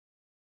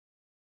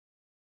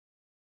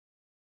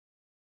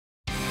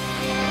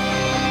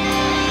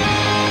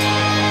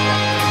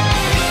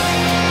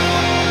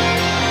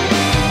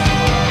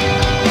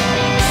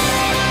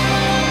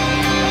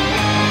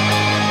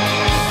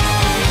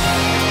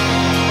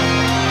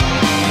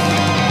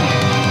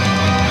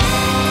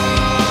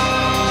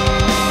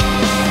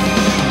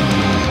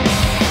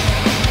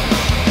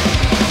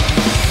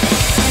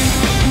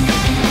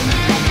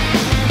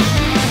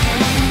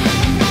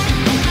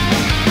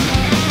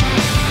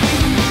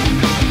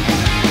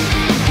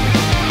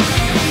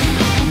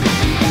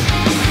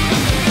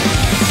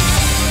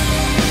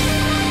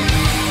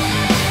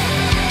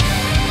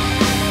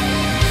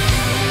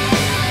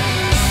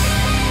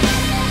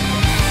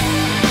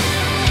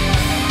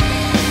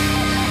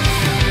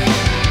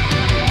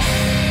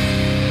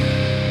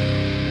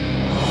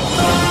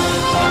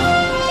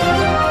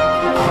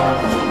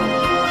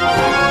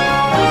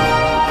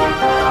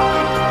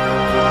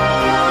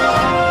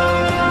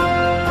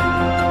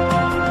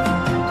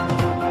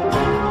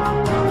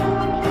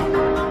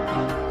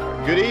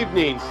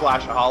evening,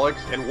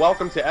 Slashaholics, and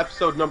welcome to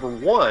episode number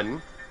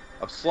 1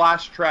 of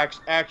Trax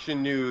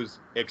Action News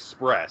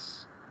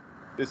Express.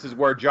 This is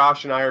where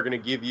Josh and I are going to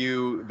give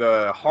you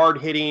the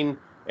hard-hitting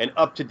and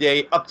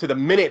up-to-date,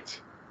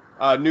 up-to-the-minute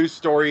news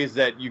stories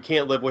that you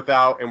can't live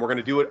without, and we're going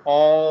to do it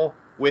all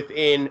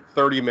within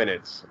 30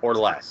 minutes or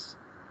less.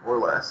 Or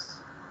less.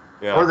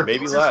 Yeah, or the maybe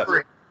pizza's less.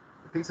 Free.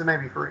 The pizza may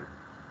be free.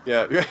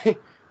 Yeah.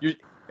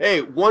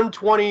 Hey,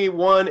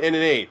 121 and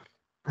an eighth.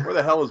 Where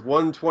the hell is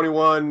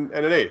 121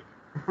 and an eighth?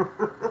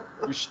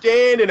 You're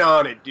standing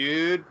on it,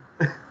 dude.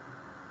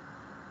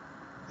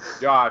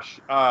 Josh,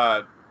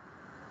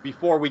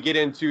 before we get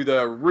into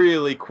the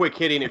really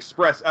quick-hitting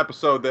express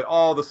episode that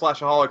all the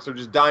Slashaholics are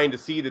just dying to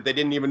see that they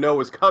didn't even know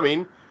was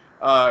coming,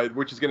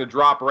 which is going to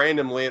drop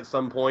randomly at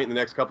some point in the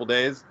next couple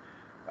days,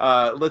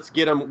 let's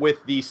get them with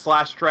the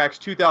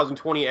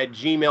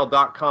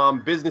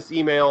slashtrax2020@gmail.com business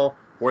email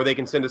where they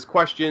can send us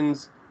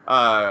questions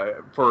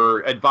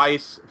for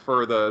advice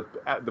for the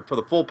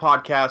full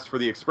podcast, for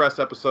the express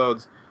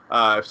episodes.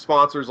 If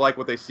sponsors like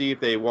what they see, if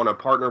they want to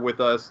partner with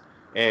us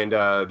and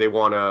they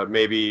want to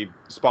maybe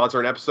sponsor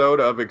an episode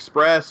of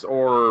Express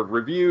or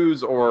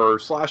reviews or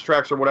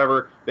Slashtrax or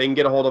whatever, they can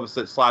get a hold of us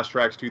at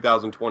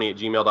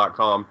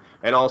slashtrax2020@gmail.com.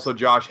 And also,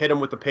 Josh, hit them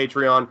with the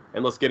Patreon,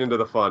 and let's get into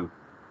the fun.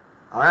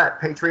 All right,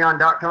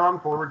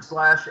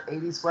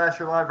 patreon.com/80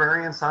 Slasher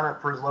Librarian. Sign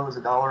up for as low as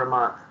 $1 a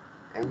month,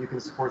 and you can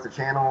support the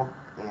channel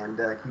and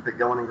keep it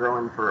going and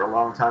growing for a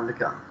long time to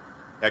come.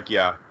 Heck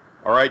yeah.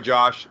 All right,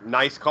 Josh,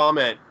 nice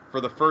comment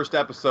for the first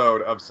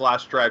episode of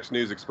Slashtrax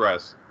News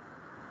Express.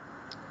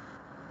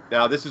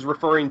 Now, this is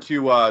referring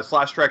to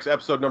Slashtrax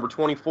episode number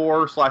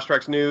 24,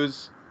 Slashtrax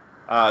News,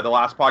 the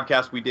last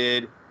podcast we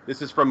did.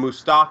 This is from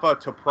Mustafa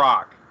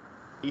Toprak.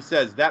 He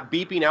says, that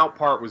beeping out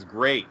part was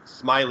great,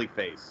 smiley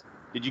face.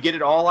 Did you get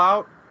it all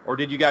out, or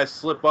did you guys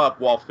slip up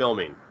while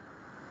filming?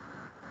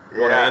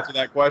 You want to answer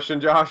that question,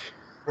 Josh?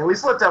 And we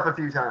slipped up a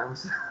few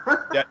times.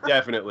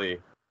 Definitely.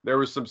 There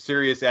was some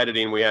serious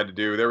editing we had to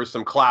do. There was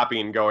some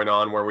clapping going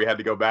on where we had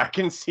to go back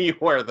and see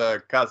where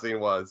the cussing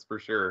was, for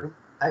sure.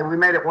 Hey, we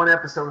made it one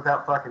episode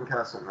without fucking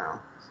cussing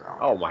now. So.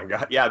 Oh my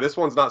god. Yeah, this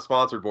one's not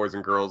sponsored, boys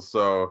and girls,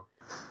 so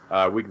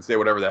we can say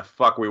whatever the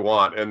fuck we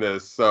want in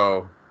this,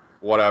 so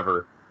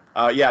whatever.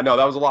 Yeah, no,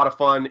 that was a lot of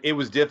fun. It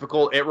was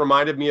difficult. It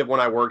reminded me of when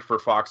I worked for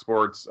Fox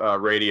Sports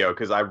Radio,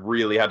 because I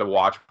really had to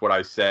watch what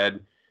I said.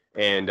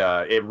 And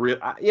it really,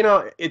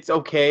 it's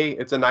okay.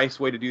 It's a nice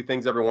way to do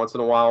things every once in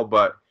a while.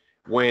 But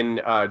when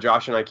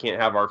Josh and I can't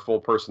have our full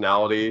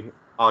personality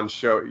on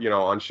show,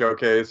 on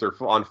showcase or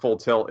on full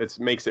tilt, it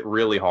makes it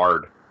really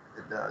hard.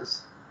 It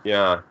does.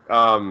 Yeah.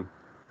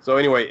 So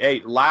anyway,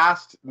 hey,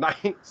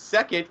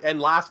 second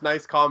and last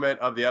nice comment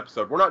of the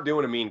episode. We're not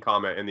doing a mean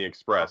comment in the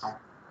Express. Okay.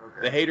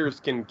 The haters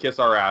can kiss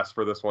our ass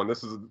for this one.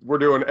 We're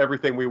doing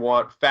everything we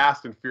want,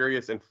 fast and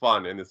furious and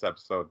fun in this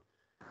episode.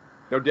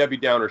 No Debbie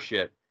Downer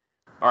shit.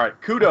 All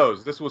right,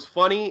 kudos. This was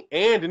funny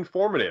and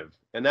informative.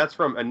 And that's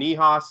from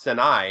Aniha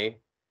Senai,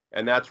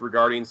 and that's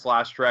regarding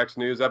Slashtrax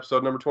News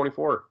episode number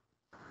 24.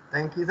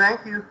 Thank you,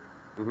 thank you.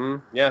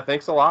 Yeah,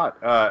 thanks a lot,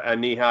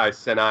 Aniha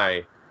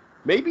Senai.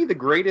 Maybe the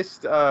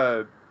greatest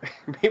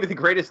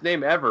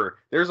name ever.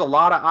 There's a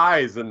lot of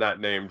I's in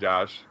that name,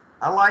 Josh.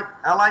 I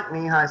like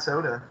Knee-High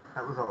Soda.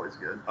 That was always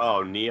good.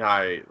 Oh,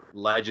 Knee-High,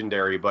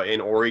 legendary, but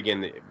in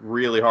Oregon,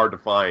 really hard to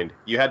find.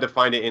 You had to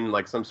find it in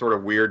like some sort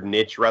of weird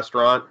niche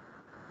restaurant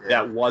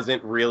that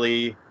wasn't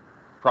really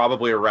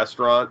probably a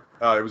restaurant.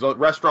 It was a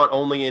restaurant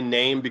only in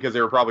name because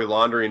they were probably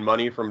laundering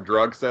money from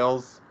drug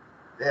sales.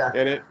 Yeah.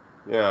 In it.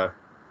 Yeah.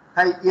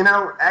 Hey,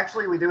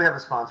 actually, we do have a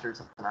sponsor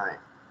tonight.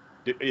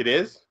 It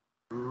is?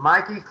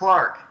 Mikey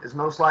Clark is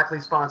most likely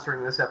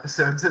sponsoring this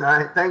episode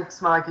tonight.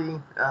 Thanks, Mikey.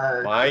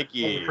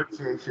 Mikey.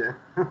 Appreciate you.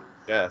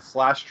 Yeah,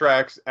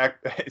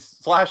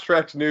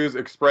 Slashtrax News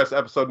Express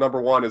episode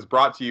number 1 is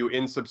brought to you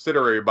in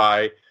subsidiary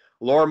by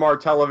Lorimar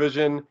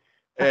Television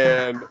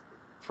and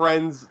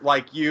friends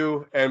like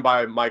you, and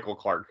by Michael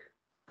Clark.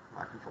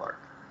 Mikey Clark.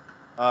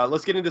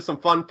 Let's get into some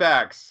fun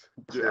facts,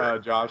 Sure.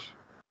 Josh.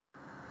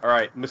 All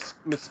right,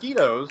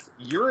 mosquitoes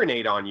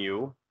urinate on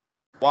you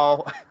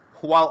while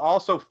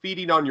also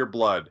feeding on your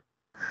blood.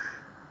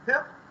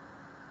 Yep.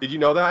 Did you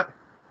know that?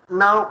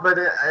 No, but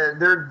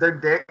they're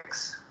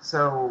dicks,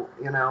 so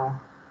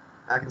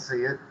I can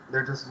see it.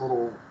 They're just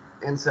little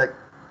insect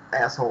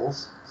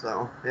assholes.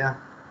 So yeah.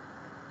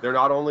 They're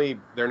not only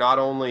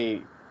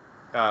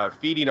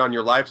feeding on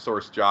your life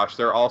source, Josh.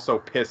 They're also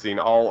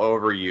pissing all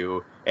over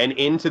you and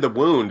into the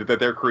wound that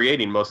they're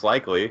creating, most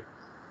likely.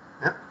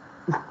 Yep.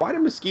 Why do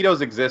mosquitoes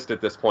exist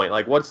at this point?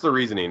 Like, what's the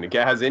reasoning?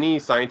 Has any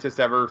scientist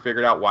ever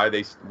figured out why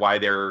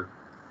they're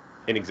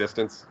in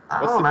existence?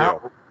 I don't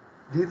know.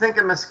 Do you think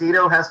a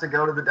mosquito has to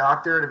go to the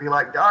doctor to be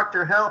like,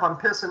 "Doctor, help! I'm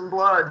pissing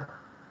blood"?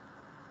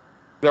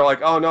 They're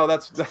like, "Oh no,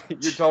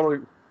 you're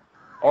totally."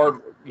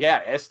 Or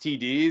yeah,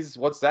 STDs.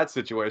 What's that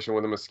situation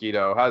with a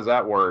mosquito? How does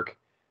that work?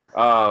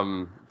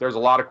 There's a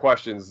lot of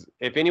questions.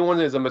 If anyone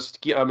is a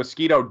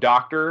mosquito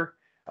doctor,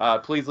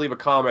 please leave a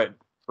comment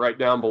right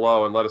down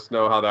below and let us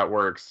know how that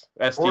works.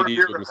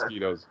 STDs with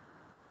mosquitoes.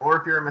 Or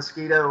if you're a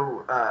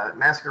mosquito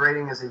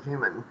masquerading as a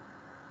human,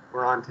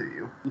 we're on to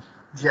you.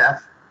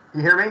 Jeff,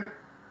 you hear me?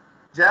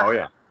 Jeff? Oh,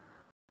 yeah.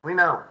 We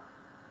know.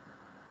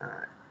 All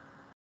right.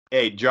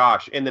 Hey,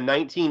 Josh, in the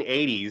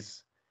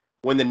 1980s,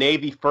 when the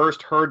Navy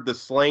first heard the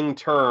slang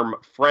term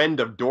friend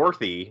of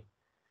Dorothy,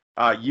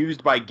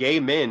 used by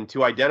gay men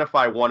to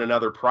identify one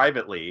another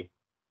privately,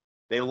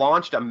 they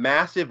launched a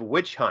massive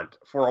witch hunt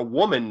for a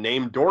woman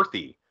named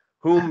Dorothy,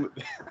 whom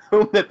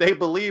that they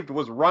believed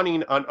was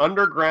running an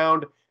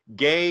underground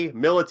gay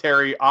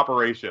military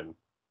operation.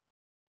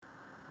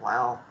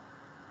 Wow.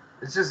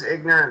 It's just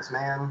ignorance,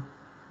 man.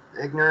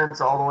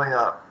 Ignorance all the way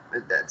up.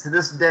 To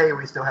this day,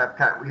 we still have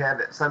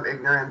some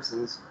ignorance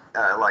and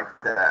like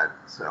that.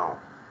 So,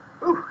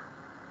 whew.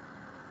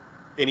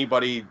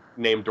 Anybody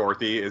named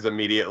Dorothy is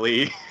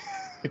immediately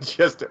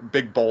just a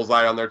big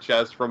bullseye on their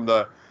chest from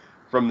the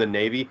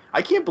Navy.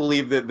 I can't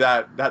believe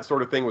that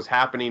sort of thing was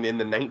happening in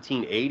the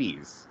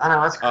 1980s. I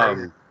know, that's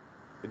crazy.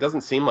 It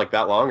doesn't seem like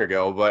that long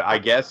ago, but I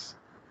guess,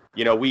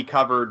 we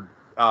covered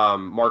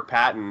Mark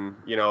Patton,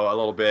 a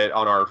little bit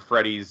on our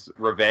Freddy's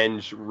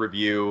Revenge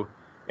review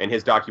and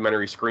his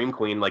documentary Scream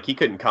Queen. Like, he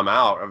couldn't come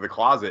out of the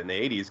closet in the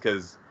 80s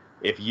because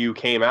if you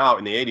came out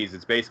in the 80s,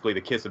 it's basically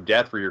the kiss of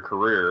death for your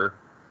career.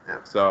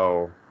 Yeah.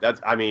 So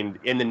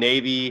in the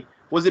Navy,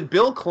 was it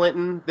Bill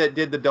Clinton that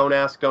did the Don't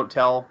Ask, Don't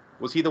Tell?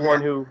 Was he the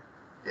one who?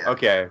 Yeah.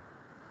 Okay.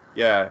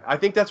 Yeah, I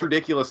think that's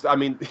ridiculous. I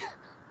mean,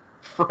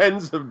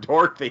 friends of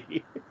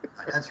Dorothy.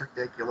 That's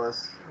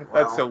ridiculous. Wow.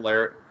 That's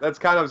hilarious.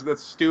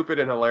 That's stupid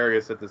and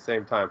hilarious at the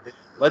same time.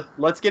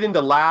 Let's get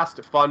into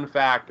last fun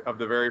fact of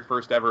the very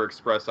first ever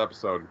Express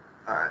episode.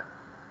 All right.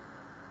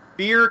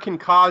 Fear can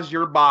cause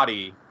your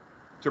body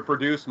to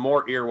produce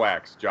more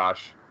earwax,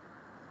 Josh.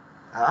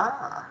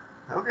 Ah,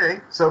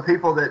 okay. So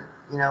people that,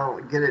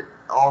 get it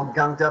all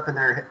gunked up in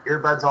their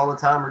earbuds all the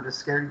time are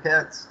just scaredy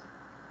cats?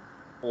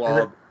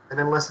 Well, they've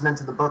been listening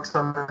to the books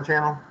on the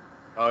channel?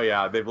 Oh,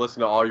 yeah. They've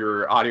listened to all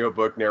your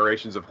audiobook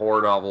narrations of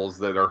horror novels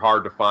that are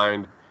hard to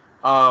find.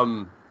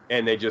 And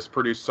they just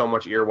produce so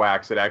much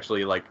earwax it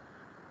actually,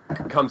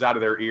 comes out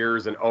of their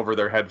ears and over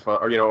their headphones,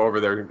 or, over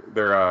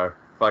their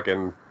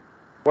fucking...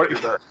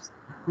 Earbuds.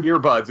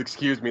 Earbuds,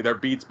 excuse me. They're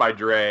Beats by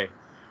Dre.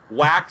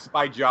 Wax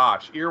by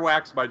Josh.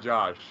 Earwax by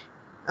Josh.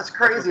 That's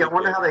crazy. I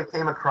wonder how they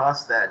came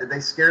across that. Did they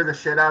scare the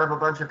shit out of a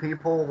bunch of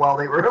people while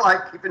they were,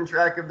 keeping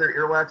track of their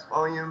earwax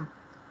volume?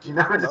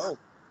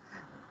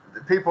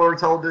 People are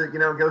told to,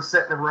 go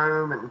sit in a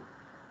room and,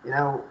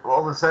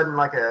 all of a sudden,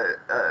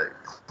 a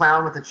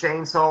clown with a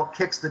chainsaw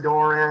kicks the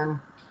door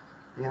in,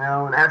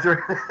 and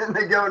after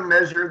they go and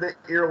measure the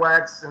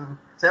earwax and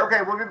say, okay,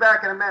 we'll be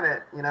back in a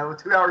minute.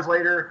 2 hours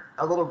later,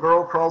 a little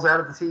girl crawls out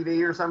of the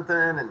TV or something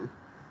and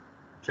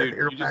check the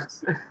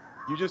earwax.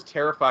 You just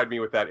terrified me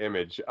with that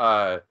image.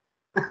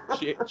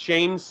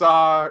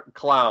 Chainsaw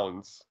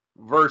clowns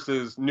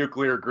versus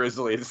nuclear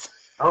grizzlies.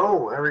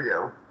 Oh, there we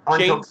go.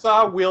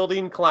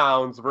 Chainsaw-wielding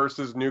clowns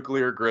versus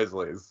nuclear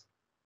grizzlies.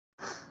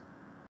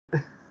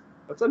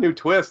 That's a new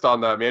twist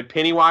on that, man.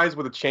 Pennywise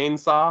with a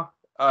chainsaw.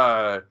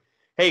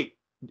 Hey,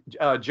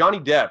 Johnny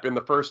Depp in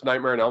the first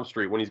Nightmare on Elm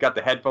Street, when he's got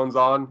the headphones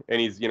on and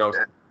he's,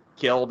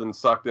 killed and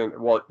sucked in.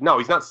 Well, no,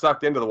 he's not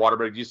sucked into the water,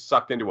 but he's just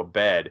sucked into a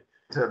bed.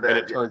 And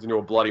it turns into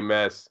a bloody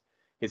mess.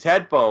 His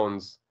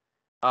headphones,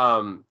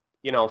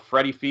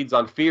 Freddy feeds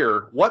on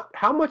fear.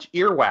 How much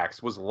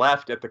earwax was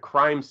left at the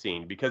crime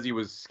scene? Because he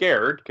was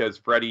scared, because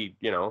Freddy,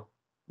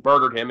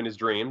 murdered him in his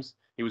dreams.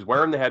 He was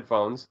wearing the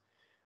headphones.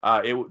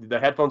 The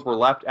headphones were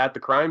left at the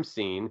crime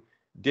scene.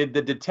 Did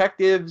the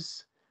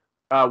detectives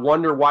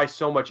wonder why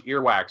so much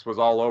earwax was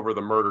all over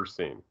the murder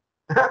scene?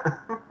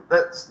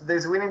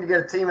 We need to get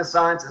a team of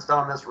scientists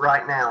on this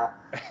right now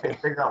and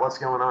figure out what's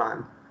going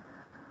on.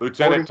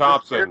 Lieutenant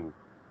Thompson.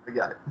 We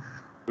got it.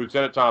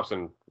 Lieutenant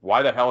Thompson,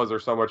 why the hell is there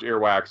so much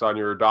earwax on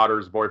your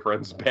daughter's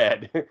boyfriend's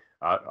bed?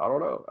 I don't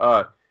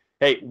know.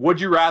 Hey,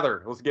 would you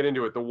rather? Let's get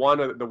into it. The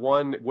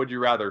one would you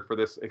rather for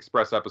this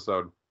Express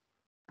episode.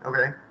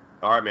 Okay.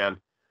 All right, man.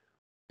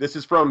 This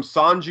is from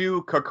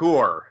Sanju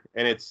Kapoor,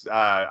 and it's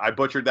I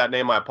butchered that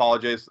name. I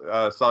apologize,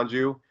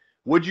 Sanju.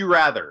 Would you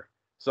rather?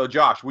 So,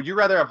 Josh, would you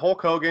rather have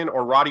Hulk Hogan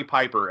or Roddy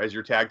Piper as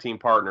your tag team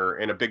partner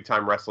in a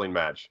big-time wrestling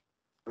match?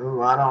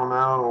 Ooh, I don't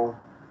know.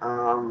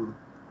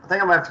 I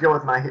think I'm gonna have to go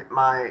with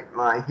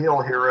my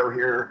heel hero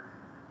here,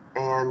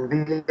 and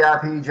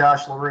VIP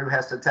Josh LaRue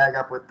has to tag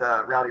up with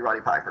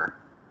Roddy Piper.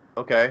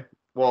 Okay.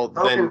 Well,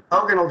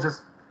 Hogan will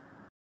just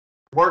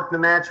work the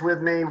match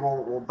with me.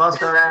 We'll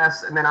bust our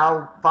ass, and then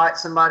I'll fight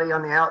somebody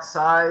on the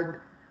outside,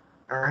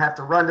 or have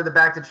to run to the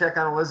back to check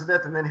on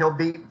Elizabeth, and then he'll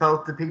beat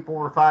both the people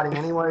we're fighting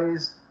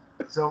anyways.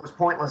 So it was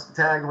pointless to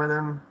tag with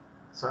him.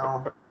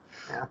 So.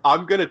 Yeah.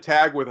 I'm going to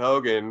tag with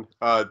Hogan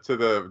to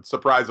the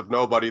surprise of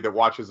nobody that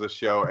watches this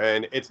show.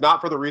 And it's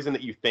not for the reason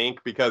that you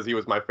think, because he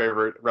was my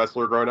favorite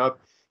wrestler growing up.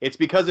 It's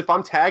because if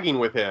I'm tagging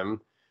with him,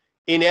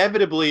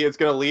 inevitably it's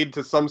going to lead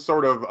to some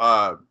sort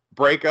of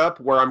breakup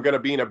where I'm going to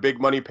be in a big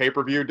money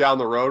pay-per-view down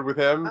the road with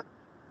him.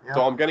 Yeah.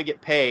 So I'm going to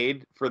get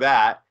paid for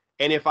that.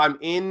 And if I'm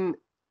in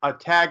a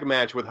tag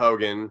match with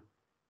Hogan,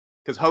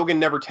 because Hogan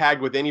never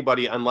tagged with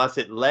anybody unless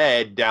it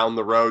led down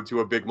the road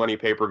to a big money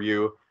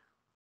pay-per-view.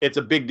 It's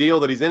a big deal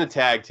that he's in a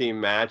tag team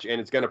match, and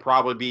it's going to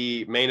probably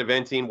be main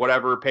eventing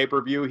whatever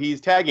pay-per-view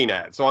he's tagging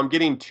at. So I'm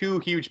getting 2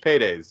 huge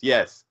paydays.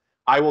 Yes,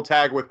 I will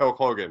tag with Hulk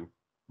Hogan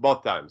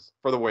both times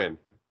for the win.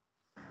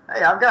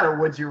 Hey, I've got a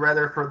would you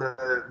rather for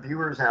the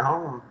viewers at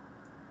home.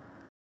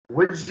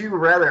 Would you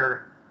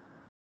rather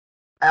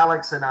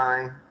Alex and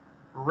I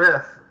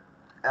riff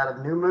out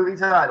of new movie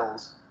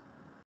titles,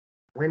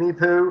 Winnie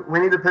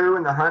the Pooh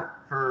and the Hunt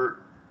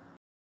for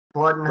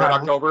Blood and Honey,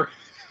 October,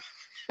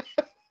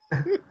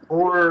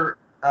 or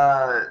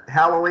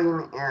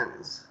Halloween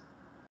Ends?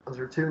 Those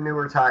are 2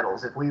 newer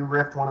titles. If we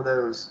riffed one of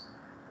those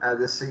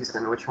this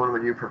season, which one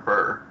would you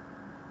prefer?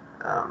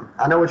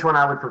 I know which one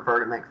I would prefer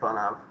to make fun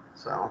of,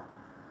 so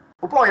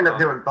we'll probably end up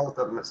doing both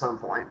of them at some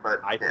point. But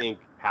I think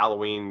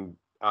Halloween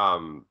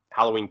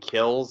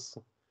Kills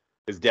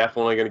is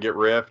definitely going to get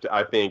riffed.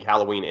 I think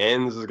Halloween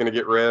Ends is going to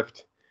get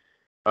riffed.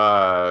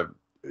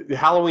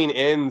 Halloween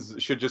Ends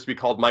should just be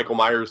called Michael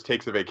Myers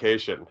Takes a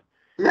Vacation.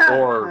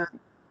 Yeah.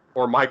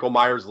 Or Michael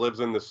Myers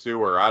Lives in the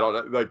Sewer. I don't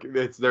know. Like,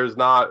 there's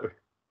not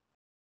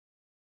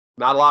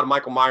a lot of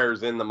Michael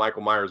Myers in the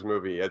Michael Myers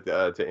movie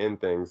to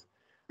end things.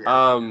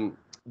 Yeah.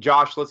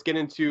 Josh, let's get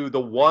into the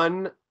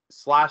one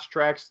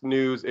 /Trax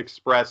News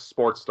Express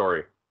sports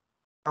story.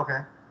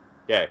 Okay.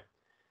 Okay.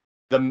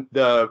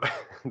 The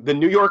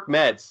New York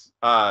Mets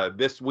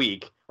this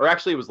week, or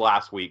actually it was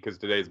last week because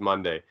today's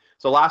Monday.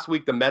 So last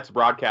week the Mets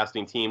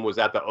broadcasting team was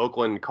at the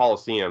Oakland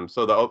Coliseum.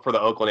 So for the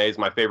Oakland A's,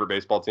 my favorite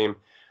baseball team.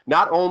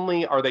 Not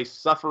only are they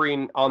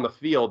suffering on the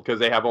field because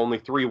they have only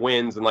 3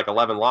 wins and like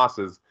 11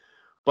 losses,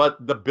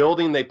 but the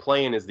building they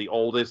play in is the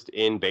oldest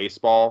in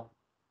baseball.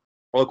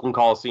 Oakland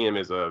Coliseum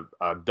is a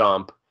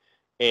dump,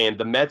 and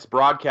the Mets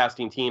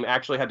broadcasting team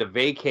actually had to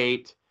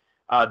vacate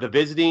the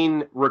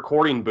visiting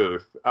recording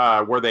booth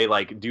where they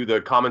like do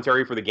the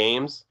commentary for the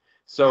games.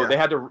 So they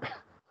had to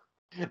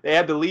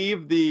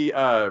leave the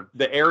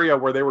area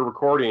where they were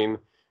recording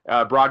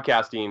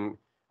broadcasting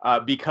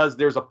because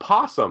there's a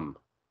possum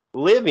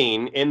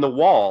living in the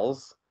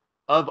walls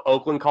of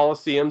Oakland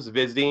Coliseum's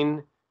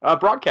visiting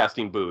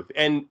broadcasting booth.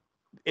 And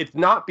it's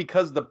not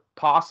because the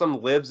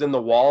possum lives in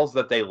the walls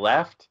that they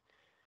left.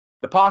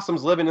 The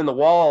possum's living in the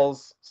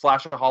walls,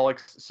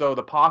 /aholics, so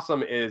the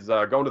possum is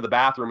going to the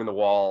bathroom in the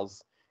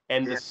walls,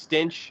 and the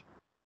stench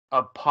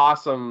of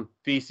possum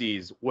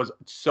feces was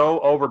so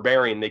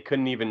overbearing they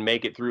couldn't even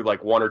make it through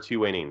like 1 or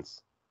 2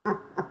 innings.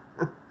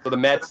 So the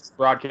Mets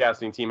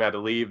broadcasting team had to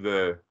leave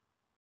the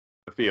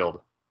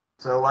field.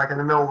 So like in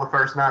the middle of the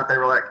first night, they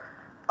were like,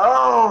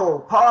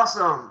 "Oh,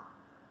 possum."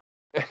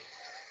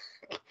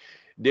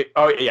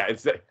 Oh yeah,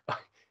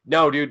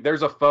 no, dude.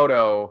 There's a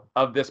photo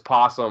of this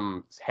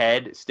possum's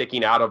head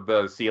sticking out of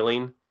the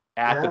ceiling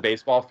at the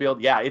baseball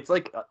field. Yeah, it's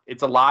like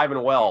it's alive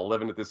and well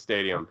living at this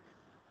stadium.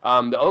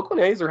 The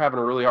Oakland A's are having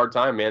a really hard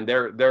time, man.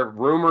 They're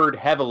rumored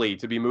heavily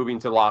to be moving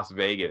to Las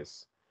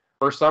Vegas.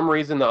 For some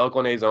reason, the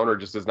Oakland A's owner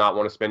just does not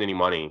want to spend any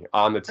money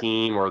on the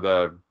team or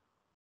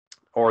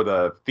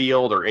the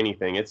field or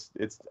anything. It's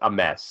a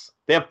mess.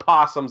 They have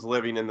possums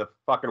living in the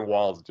fucking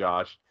walls,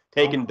 Josh,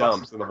 taking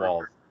dumps in the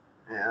walls.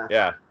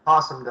 Yeah.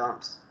 Possum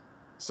dumps.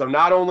 So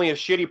not only a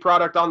shitty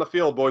product on the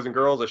field, boys and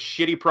girls, a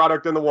shitty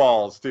product in the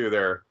walls too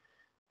there.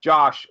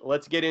 Josh,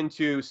 let's get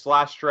into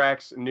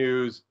 /Trax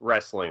News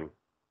Wrestling.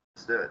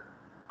 Let's do it.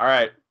 All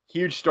right.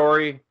 Huge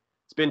story.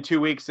 It's been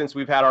 2 weeks since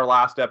we've had our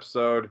last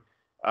episode.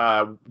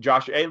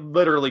 Josh, it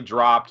literally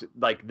dropped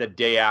like the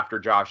day after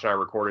Josh and I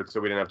recorded, so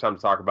we didn't have time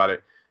to talk about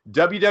it.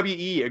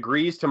 WWE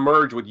agrees to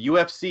merge with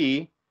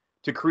UFC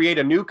to create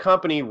a new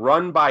company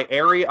run by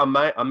Ari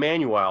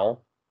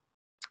Emanuel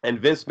and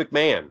Vince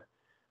McMahon.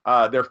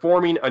 They're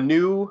forming a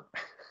new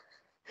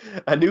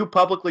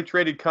publicly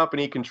traded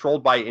company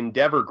controlled by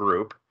Endeavor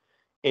Group.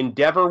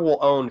 Endeavor will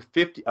own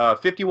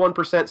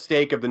 51%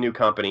 stake of the new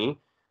company.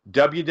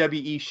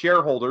 WWE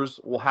shareholders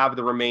will have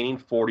the remaining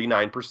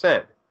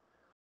 49%.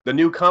 The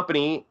new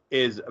company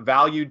is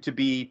valued to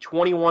be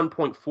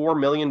 $21.4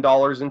 million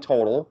in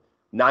total,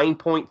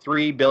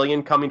 $9.3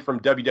 billion coming from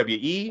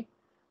WWE,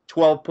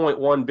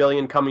 $12.1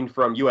 billion coming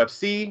from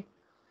UFC.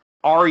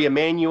 Ari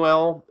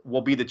Emanuel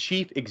will be the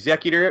chief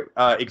executive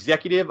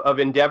of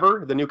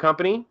Endeavor, the new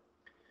company,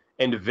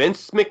 and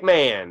Vince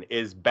McMahon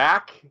is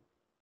back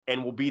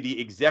and will be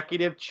the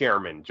executive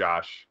chairman,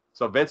 Josh.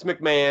 So Vince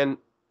McMahon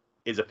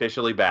is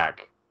officially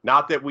back.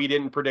 Not that we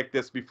didn't predict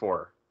this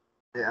before.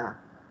 Yeah,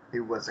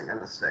 he wasn't going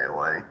to stay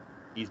away.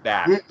 He's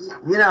back. You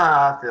know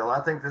how I feel. I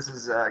think this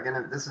is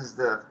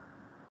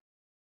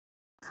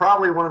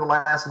probably one of the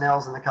last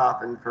nails in the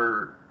coffin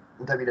for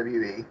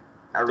WWE.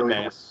 I really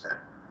believe that.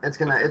 It's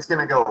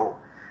gonna go.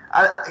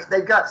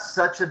 They've got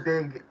such a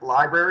big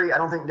library. I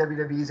don't think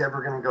WWE's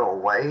ever gonna go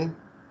away,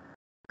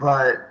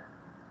 but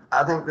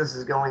I think this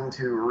is going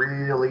to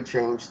really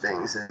change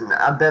things, and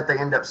I bet they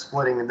end up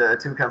splitting the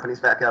 2 companies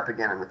back up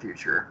again in the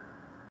future.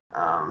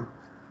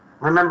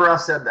 Remember, I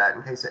said that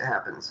in case it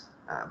happens,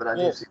 but I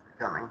do see it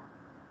coming.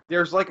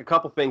 There's like a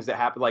couple things that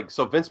happen. Like,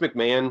 so Vince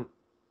McMahon.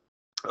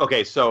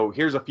 Okay, so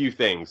here's a few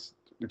things.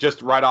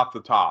 just right off the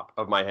top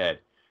of my head.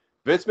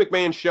 Vince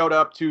McMahon showed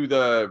up to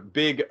the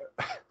big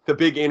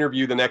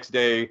interview the next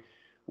day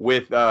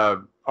with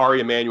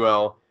Ari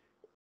Emanuel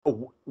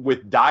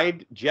with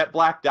jet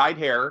black dyed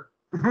hair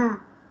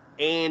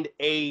and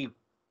a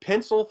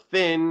pencil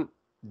thin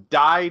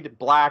dyed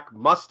black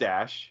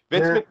mustache.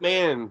 Vince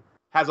McMahon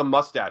has a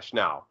mustache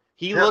now.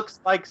 He looks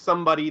like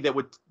somebody that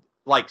would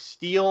like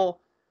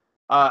steal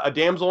a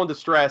damsel in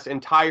distress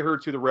and tie her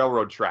to the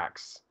railroad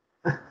tracks.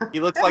 He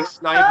looks like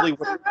Snively.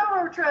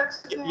 Railroad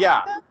tracks.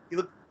 Yeah,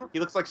 he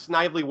looks like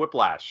Snively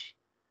Whiplash.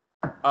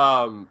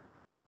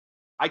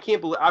 I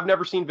can't believe I've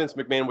never seen Vince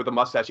McMahon with a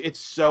mustache. It's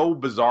so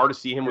bizarre to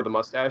see him with a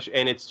mustache,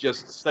 and it's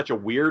just such a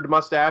weird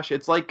mustache.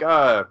 It's like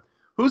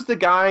who's the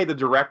guy, the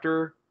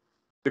director,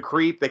 the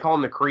creep? They call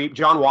him the creep.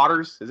 John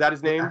Waters, is that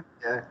his name?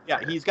 Yeah.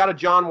 He's got a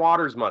John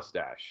Waters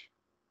mustache.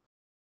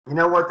 You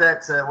know what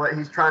that's what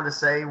he's trying to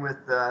say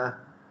with that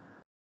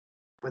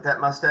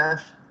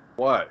mustache?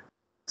 What?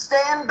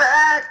 Stand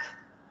back.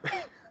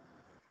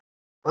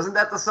 Wasn't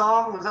that the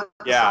song? Was that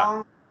the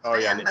song? Oh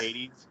yeah, in the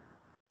 80s.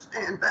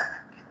 Stand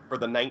back. For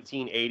the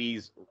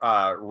 1980s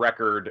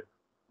record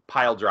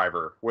Pile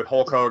Driver with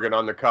Hulk Hogan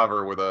on the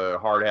cover with a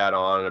hard hat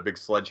on and a big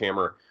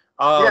sledgehammer.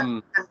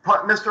 And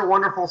Mr.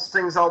 Wonderful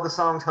sings all the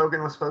songs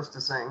Hogan was supposed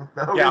to sing.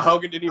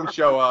 Hogan didn't even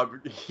show up.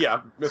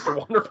 Yeah, Mr.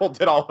 Wonderful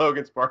did all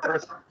Hogan's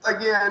parts.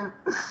 Again.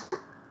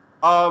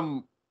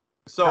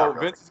 So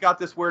Vince has got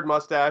this weird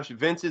mustache.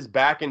 Vince is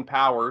back in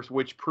power,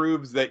 which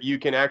proves that you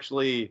can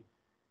actually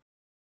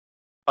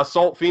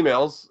assault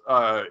females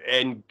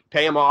and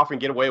pay them off and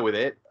get away with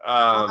it.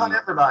 Not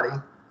everybody.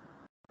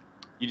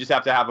 You just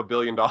have to have $1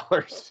 billion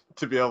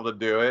to be able to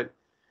do it.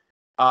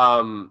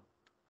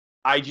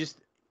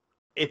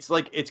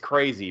 It's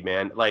crazy,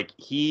 man. Like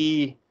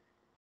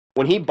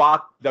when he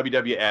bought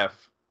WWF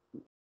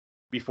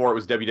before it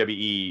was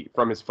WWE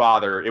from his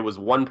father, it was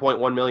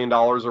 $1.1 million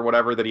or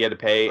whatever that he had to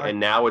pay, and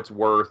now it's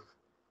worth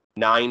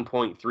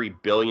 $9.3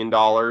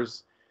 billion.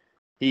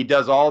 He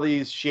does all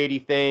these shady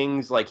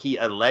things, like he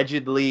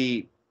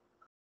allegedly,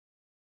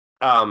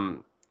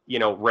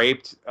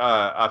 raped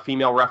a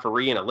female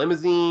referee in a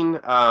limousine.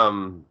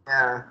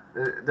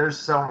 There's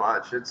so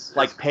much. It's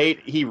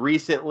he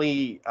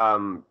recently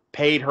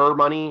paid her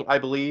money, I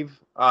believe,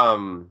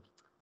 to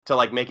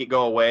like make it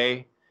go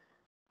away.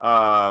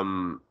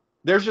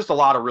 There's just a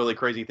lot of really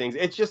crazy things.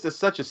 It's just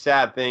such a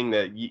sad thing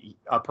that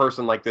a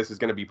person like this is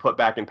going to be put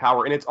back in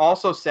power. And it's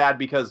also sad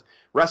because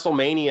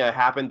WrestleMania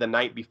happened the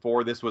night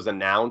before this was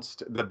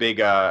announced. The big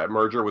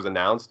merger was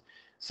announced.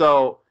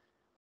 So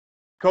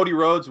Cody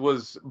Rhodes won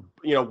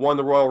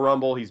the Royal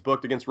Rumble. He's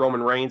booked against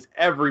Roman Reigns.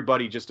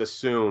 Everybody just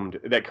assumed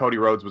that Cody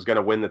Rhodes was going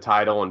to win the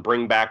title and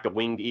bring back the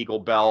Winged Eagle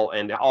belt,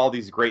 and all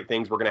these great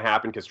things were going to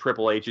happen because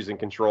Triple H is in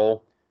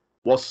control.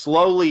 Well,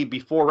 slowly,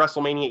 before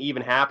WrestleMania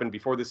even happened,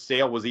 before this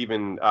sale was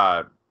even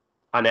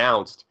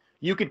announced,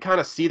 you could kind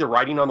of see the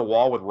writing on the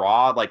wall with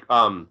Raw. Like,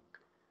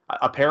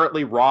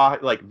 apparently Raw,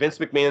 like Vince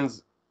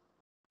McMahon's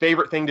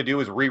favorite thing to do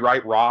is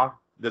rewrite Raw,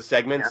 the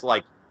segments,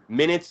 like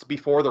minutes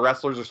before the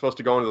wrestlers are supposed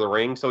to go into the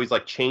ring. So he's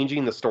like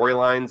changing the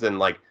storylines and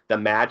like the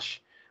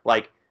match.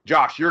 Like,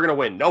 Josh, you're going to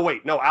win. No,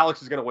 wait, no,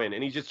 Alex is going to win.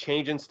 And he's just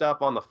changing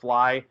stuff on the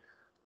fly.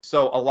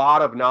 So a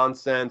lot of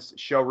nonsense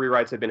show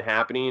rewrites have been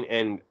happening,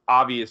 and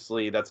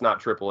obviously that's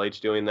not Triple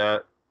H doing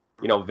that.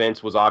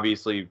 Vince was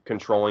obviously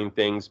controlling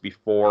things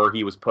before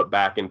he was put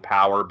back in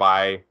power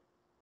by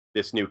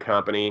this new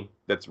company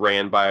that's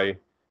ran by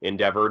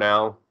Endeavor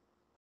now.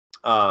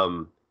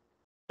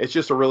 It's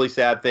just a really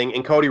sad thing.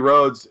 And Cody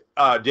Rhodes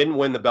didn't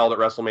win the belt at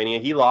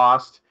WrestleMania. He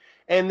lost.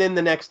 And then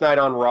the next night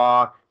on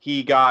Raw,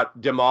 he got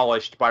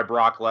demolished by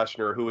Brock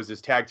Lesnar, who was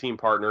his tag team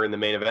partner in the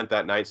main event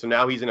that night. So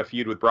now he's in a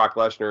feud with Brock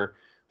Lesnar.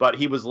 But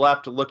he was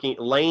left looking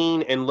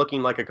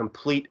like a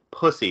complete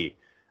pussy.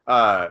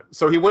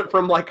 So he went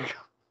from like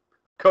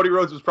Cody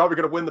Rhodes was probably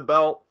going to win the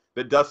belt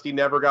that Dusty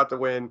never got to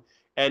win,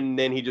 and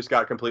then he just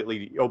got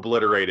completely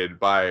obliterated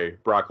by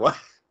Brock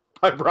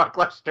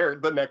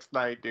Lesnar the next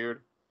night, dude.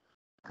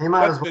 He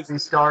might as well be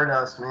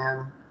Stardust,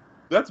 man.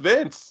 That's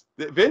Vince.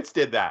 Vince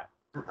did that.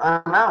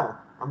 I know.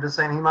 I'm just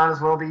saying he might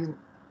as well be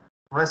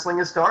wrestling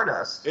as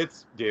Stardust.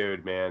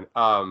 Dude, man.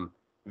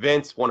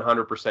 Vince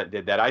 100%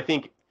 did that. I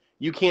think.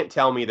 You can't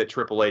tell me that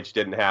Triple H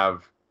didn't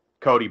have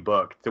Cody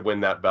booked to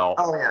win that belt.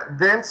 Oh, yeah.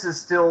 Vince is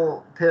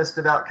still pissed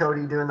about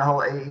Cody doing the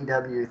whole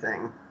AEW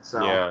thing.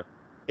 So yeah.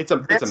 It's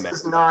a mess.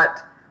 Is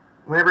not,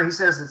 whenever he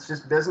says it's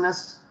just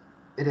business,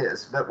 it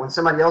is. But when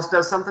somebody else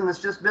does something that's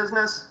just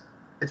business,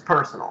 it's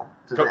personal.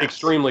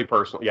 Extremely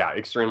personal. Yeah,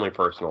 extremely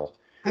personal.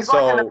 He's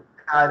like a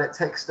guy that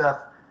takes stuff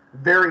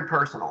very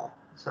personal.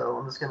 So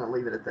I'm just going to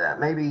leave it at that.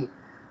 Maybe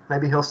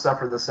he'll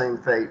suffer the same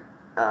fate.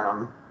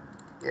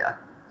 Yeah.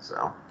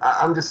 So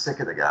I'm just sick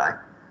of the guy.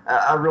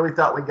 I really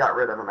thought we got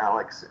rid of him,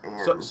 Alex.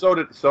 And so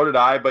did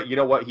I. But you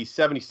know what? He's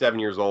 77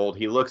 years old.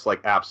 He looks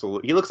like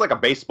he looks like a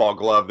baseball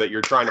glove that you're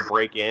trying to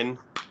break in.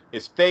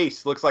 His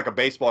face looks like a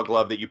baseball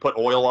glove that you put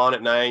oil on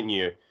at night and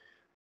you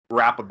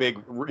wrap a big,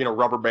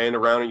 rubber band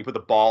around it. You put the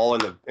ball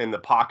in the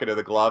pocket of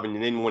the glove,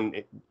 and then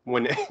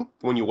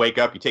when you wake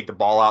up, you take the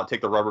ball out,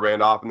 take the rubber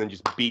band off, and then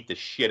just beat the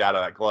shit out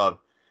of that glove.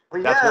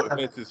 Well, That's what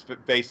Vince's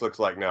face looks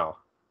like now.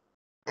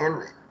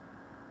 And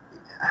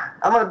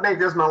I'm going to make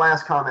this my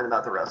last comment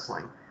about the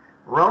wrestling.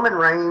 Roman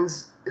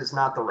Reigns is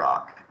not The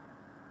Rock.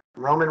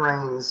 Roman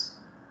Reigns,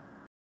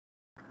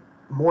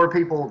 more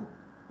people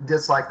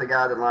dislike the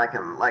guy than like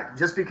him. Like,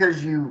 just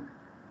because you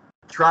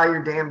try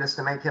your damnedest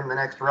to make him the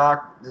next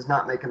Rock does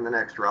not make him the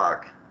next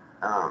Rock.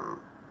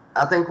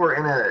 I think we're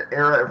in an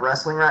era of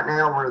wrestling right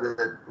now where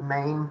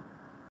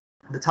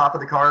the top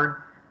of the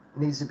card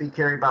needs to be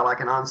carried by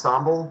like an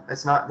ensemble.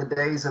 It's not the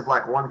days of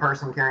like one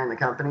person carrying the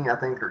company, I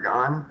think, are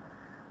gone.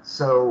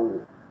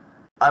 So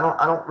I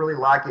don't really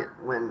like it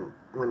when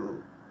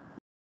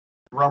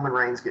Roman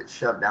Reigns gets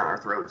shoved down our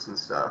throats and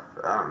stuff.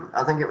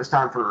 I think it was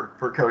time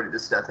for Cody to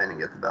step in and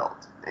get the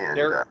belt.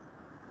 And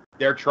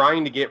they're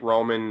trying to get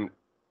Roman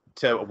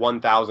to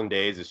 1,000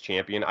 days as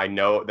champion. I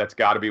know that's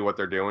got to be what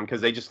they're doing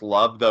because they just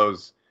love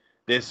those.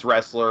 This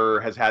wrestler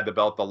has had the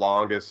belt the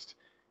longest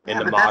in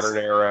the modern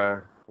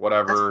era,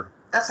 whatever.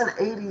 That's an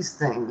 80s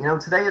thing.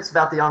 Today it's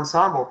about the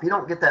ensemble. If you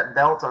don't get that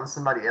belt on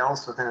somebody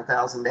else within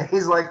 1,000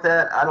 days like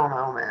that, I don't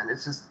know, man.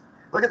 It's just,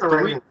 look at the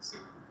ratings.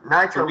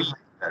 Nitro was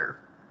better.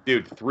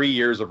 Dude, 3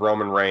 years of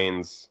Roman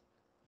Reigns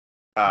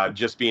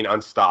just being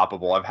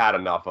unstoppable. I've had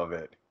enough of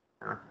it.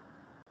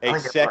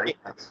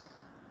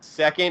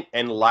 Second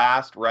and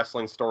last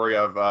wrestling story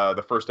of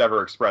the first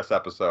ever Express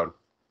episode.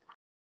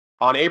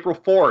 On April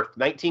 4th,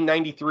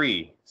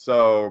 1993,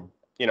 so,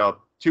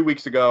 2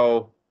 weeks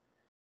ago,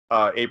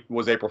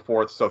 was April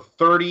 4th, so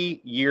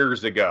 30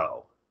 years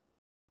ago,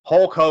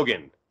 Hulk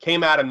Hogan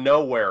came out of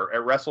nowhere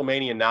at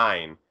WrestleMania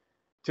 9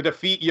 to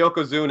defeat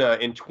Yokozuna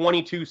in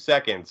 22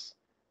 seconds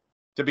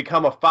to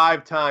become a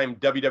 5-time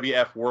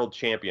WWF World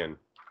Champion.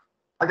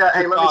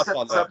 Hey, let me set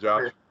this up,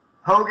 Josh.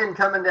 Hogan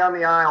coming down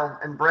the aisle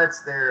and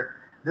Brett's there.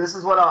 This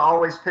is what I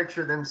always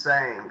picture them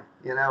saying.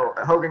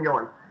 Hogan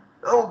going,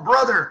 "Oh,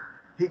 brother,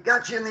 he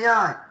got you in the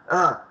eye.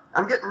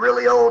 I'm getting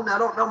really old and I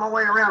don't know my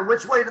way around.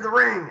 Which way to the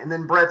ring?" And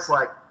then Brett's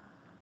like,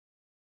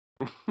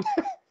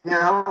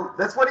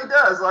 that's what he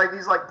does. Like,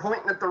 he's like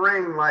pointing at the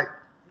ring, like,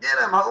 "Get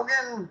him,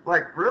 Hogan!"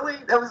 Like, really?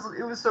 It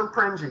was so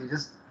cringy.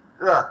 Just,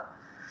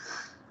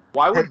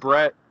 Why would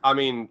Brett? I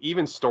mean,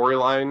 even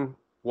storyline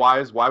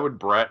wise, why would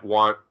Brett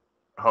want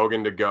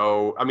Hogan to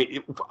go? I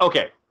mean,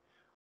 okay,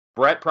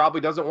 Brett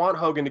probably doesn't want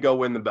Hogan to go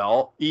win the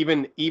belt,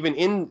 even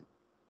in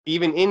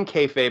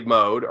kayfabe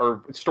mode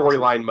or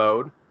storyline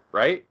mode,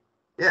 right?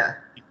 Yeah.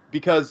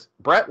 Because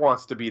Brett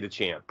wants to be the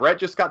champ. Brett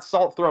just got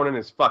salt thrown in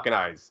his fucking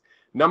eyes.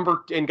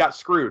 And got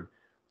screwed.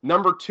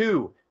 Number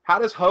 2, how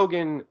does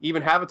Hogan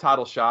even have a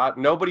title shot?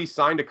 Nobody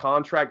signed a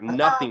contract,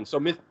 nothing. So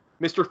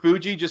Mr.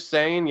 Fuji just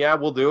saying, "Yeah,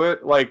 we'll do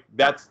it." Like,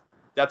 that's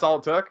all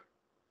it took?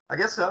 I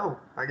guess so.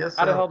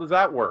 How the hell does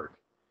that work?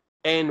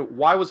 And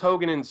why was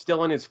Hogan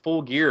still in his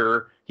full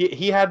gear?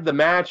 He had the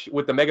match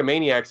with the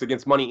Megamaniacs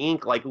against Money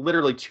Inc. like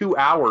literally 2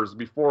 hours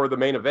before the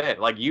main event.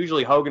 Like,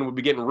 usually Hogan would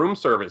be getting room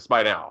service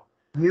by now.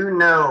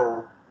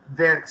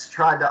 Vince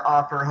tried to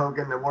offer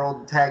Hogan the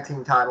World Tag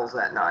Team titles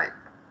that night.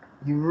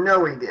 He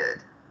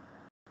did.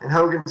 And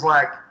Hogan's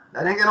like,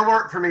 "That ain't going to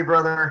work for me,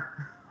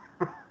 brother."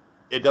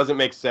 It doesn't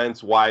make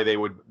sense why they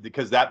would,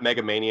 because that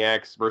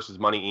Megamaniacs versus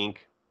Money Inc.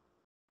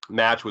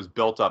 match was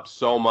built up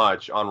so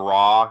much on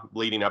Raw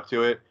leading up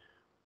to it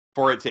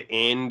for it to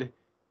end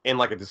in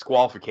like a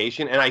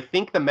disqualification. And I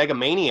think the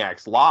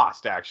Megamaniacs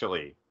lost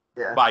actually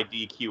by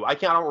DQ. I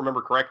don't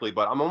remember correctly,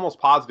 but I'm almost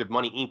positive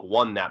Money Inc.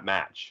 won that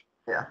match.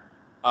 Yeah.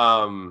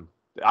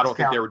 I don't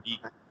think they were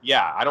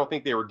I don't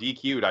think they were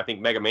DQ'd. I think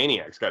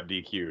Megamaniacs got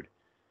DQ'd.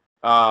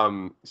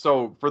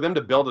 So for them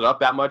to build it up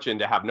that much and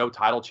to have no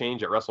title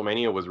change at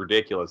WrestleMania was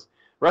ridiculous.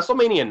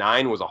 WrestleMania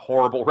 9 was a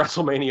horrible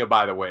WrestleMania,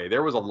 by the way.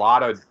 There was a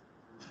lot of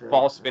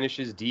false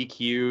finishes,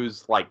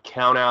 DQs, like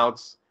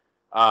countouts.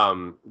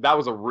 That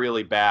was a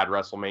really bad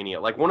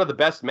WrestleMania. Like, one of the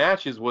best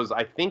matches was,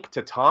 I think,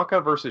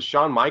 Tatanka versus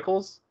Shawn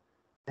Michaels.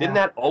 Didn't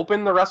that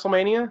open the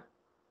WrestleMania?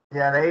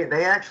 Yeah,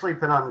 they actually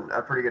put on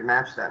a pretty good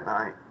match that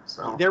night.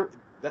 So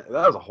that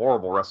was a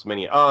horrible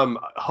WrestleMania.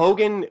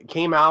 Hogan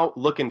came out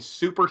looking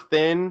super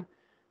thin.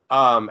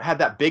 Had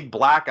that big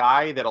black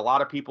eye that a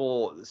lot of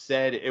people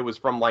said it was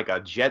from like a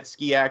jet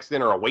ski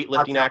accident or a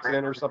weightlifting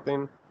accident or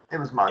something. It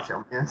was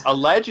Macho Man.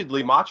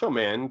 Allegedly, Macho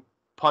Man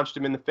punched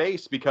him in the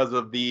face because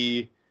of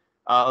the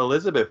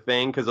Elizabeth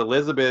thing. Because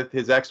Elizabeth,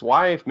 his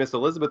ex-wife, Miss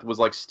Elizabeth, was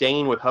like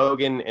staying with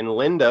Hogan and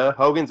Linda,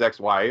 Hogan's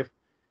ex-wife,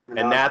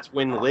 and that's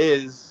when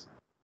Liz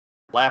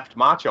left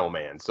Macho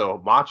Man.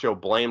 So Macho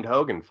blamed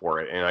Hogan for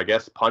it, and I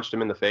guess punched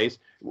him in the face.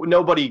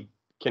 Nobody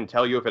can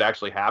tell you if it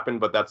actually happened,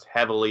 but that's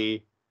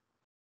heavily,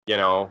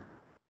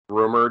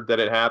 rumored that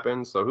it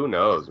happened. So who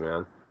knows,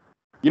 man?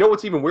 You know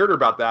what's even weirder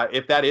about that?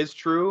 If that is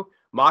true,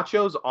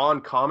 Macho's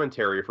on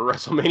commentary for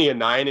WrestleMania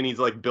 9, and he's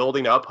like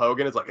building up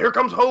Hogan. It's like, "Here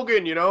comes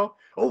Hogan,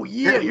 "Oh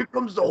yeah, here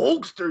comes the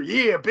Hulkster.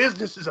 Yeah,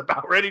 business is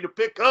about ready to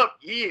pick up.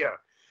 Yeah."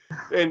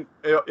 And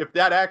if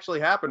that actually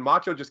happened,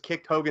 Macho just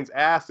kicked Hogan's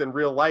ass in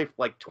real life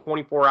like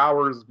 24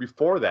 hours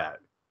before that.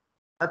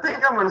 I think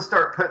I'm going to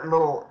start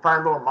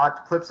find little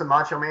clips of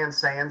Macho Man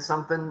saying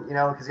something,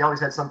 because he always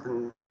had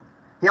something.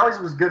 He always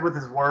was good with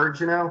his words,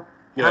 And I'm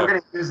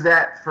going to use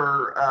that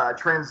for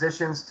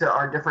transitions to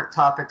our different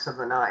topics of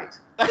the night.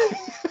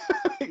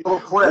 Little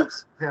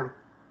clips of him.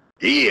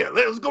 Yeah,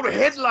 let's go to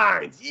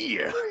headlines.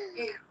 Yeah.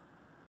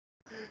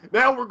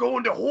 Now we're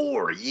going to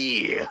horror.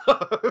 Yeah.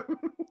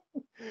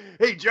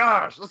 Hey,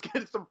 Josh, let's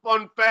get some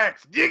fun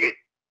facts. Dig it.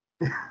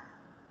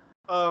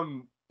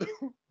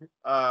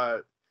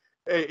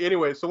 Hey,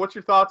 anyway, so what's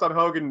your thoughts on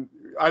Hogan?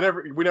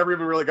 We never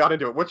even really got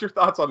into it. What's your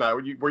thoughts on that?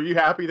 Were you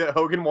happy that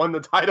Hogan won the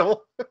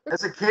title?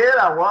 As a kid,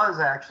 I was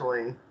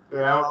actually.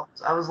 Yeah.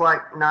 I was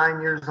like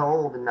 9 years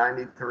old in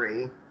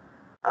 '93.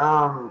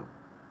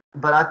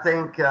 But I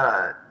think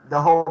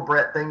the whole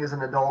Brett thing as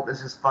an adult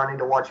is just funny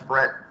to watch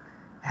Brett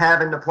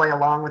having to play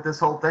along with this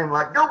whole thing.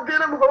 Like, go get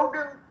him,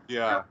 Hogan.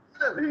 Yeah.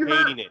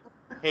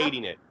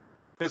 Hating it.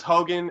 Because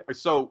Hogan.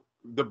 So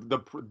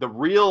the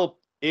real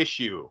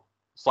issue.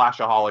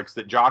 Slashaholics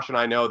that Josh and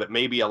I know that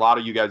maybe a lot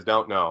of you guys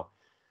don't know.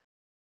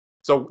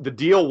 So the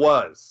deal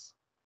was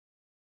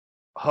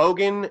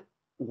Hogan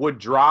would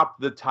drop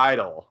the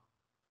title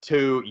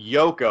to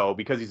Yoko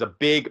because he's a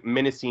big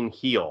menacing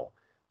heel,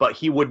 but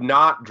he would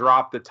not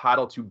drop the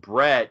title to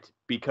Brett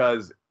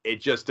because it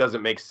just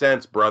doesn't make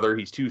sense, brother.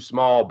 He's too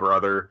small,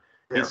 brother.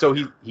 Yeah. And so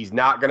he's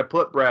not going to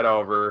put Brett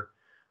over,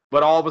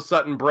 but all of a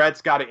sudden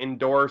Brett's got to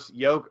endorse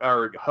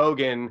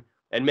Hogan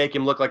and make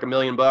him look like $1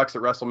 million at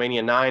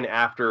WrestleMania 9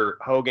 after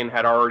Hogan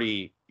had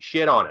already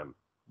shit on him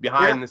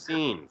behind the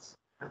scenes.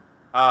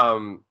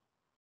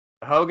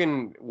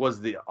 Hogan was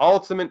the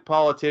ultimate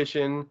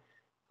politician,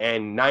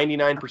 and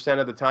 99%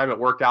 of the time it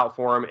worked out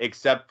for him,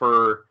 except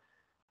for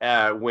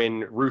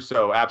when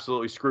Russo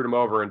absolutely screwed him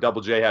over and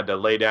Double J had to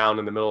lay down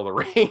in the middle of the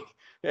ring.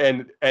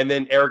 and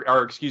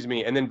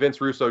then Vince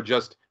Russo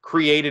just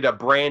created a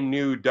brand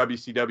new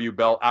WCW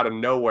belt out of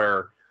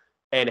nowhere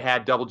and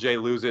had Double J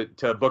lose it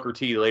to Booker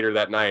T later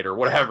that night or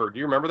whatever. Do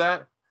you remember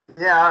that?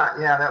 Yeah,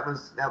 that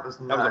was nuts.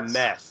 That was a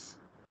mess.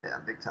 Yeah,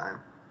 big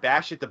time.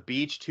 Bash at the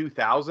Beach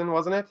 2000,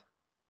 wasn't it?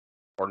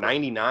 Or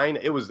 99?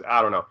 It was,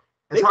 I don't know.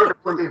 It's hard to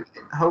believe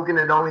Hogan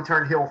had only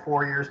turned heel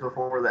 4 years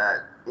before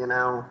that,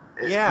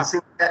 It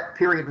seemed that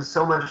period was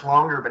so much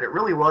longer, but it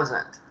really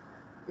wasn't.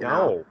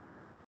 No.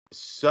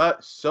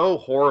 So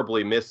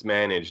horribly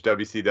mismanaged,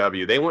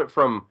 WCW. They went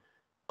from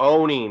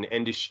owning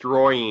and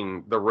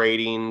destroying the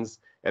ratings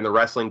and the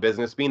wrestling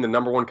business, being the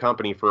 #1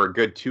 company for a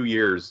good 2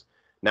 years.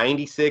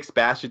 96,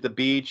 Bash at the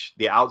Beach,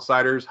 The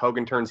Outsiders,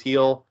 Hogan turns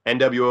heel,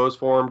 NWO is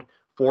formed.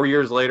 4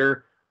 years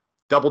later,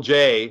 Double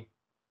J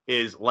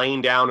is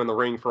laying down in the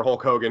ring for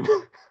Hulk Hogan.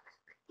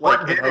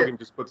 And Hogan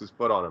just puts his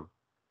foot on him.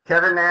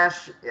 Kevin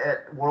Nash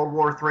at World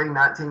War III,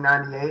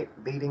 1998,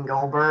 beating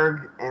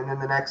Goldberg, and then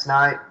the next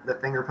night, the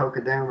finger poke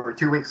of doom, or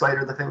 2 weeks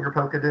later, the finger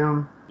poke of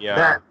doom.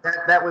 Yeah.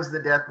 That was the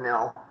death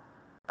knell.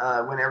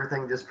 When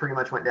everything just pretty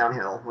much went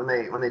downhill when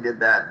they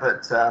did that.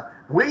 But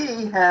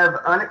we have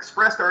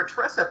unexpressed our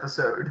express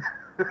episode.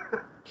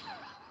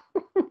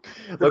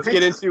 Let's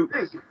get into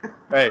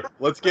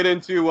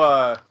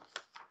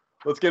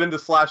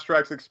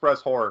Trax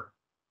Express horror.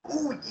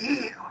 Oh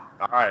yeah!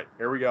 All right,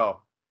 here we go.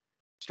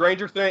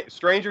 Stranger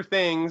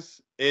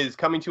Things is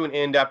coming to an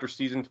end after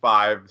season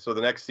 5, so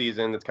the next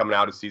season that's coming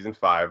out is season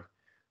 5.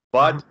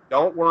 But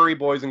don't worry,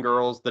 boys and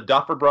girls. The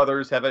Duffer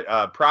Brothers have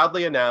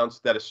proudly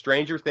announced that a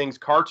Stranger Things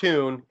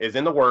cartoon is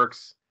in the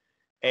works,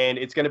 and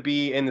it's going to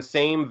be in the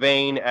same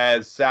vein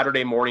as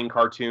Saturday morning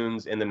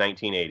cartoons in the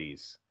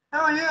 1980s.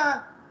 Oh,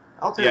 yeah.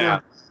 I'll tell you.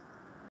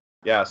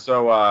 Yeah,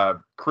 so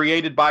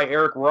created by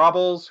Eric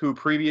Robles, who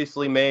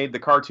previously made the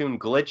cartoon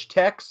Glitch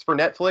Tex for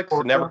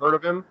Netflix. Never heard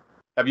of him?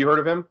 Have you heard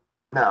of him?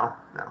 No.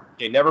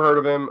 Okay, never heard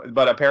of him,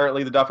 but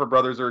apparently the Duffer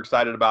Brothers are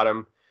excited about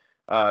him.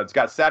 It's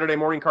got Saturday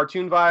morning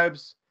cartoon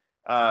vibes.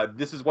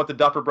 This is what the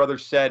Duffer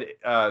Brothers said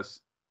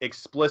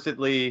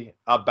explicitly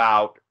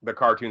about the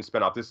cartoon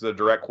spinoff. This is a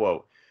direct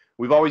quote.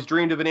 "We've always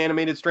dreamed of an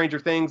animated Stranger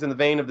Things in the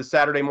vein of the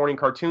Saturday morning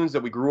cartoons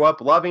that we grew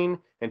up loving,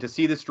 and to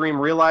see this dream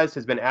realized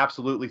has been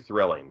absolutely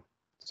thrilling."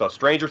 So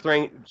Stranger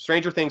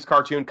Things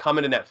cartoon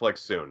coming to Netflix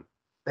soon.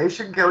 They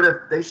should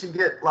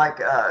get like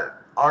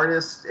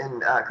artists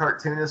and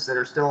cartoonists that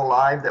are still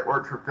alive that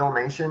work for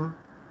Filmation.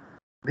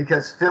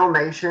 Because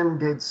Filmation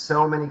did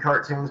so many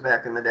cartoons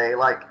back in the day,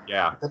 like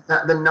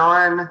the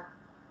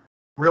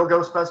non-real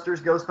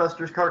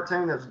Ghostbusters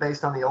cartoon that was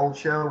based on the old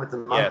show with the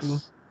monkey.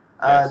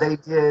 Yes. They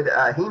did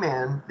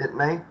He-Man, didn't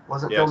they?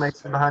 Wasn't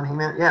Filmation behind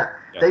He-Man? Yeah.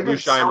 They did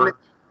so many.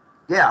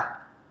 Yeah,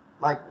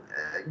 like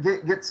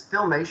get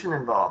Filmation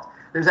involved.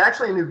 There's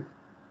actually a new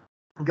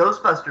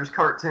Ghostbusters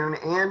cartoon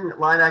and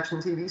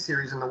live-action TV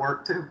series in the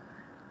work too.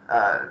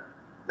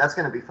 That's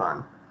going to be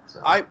fun.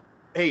 So.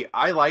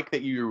 I like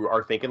that you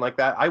are thinking like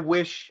that. I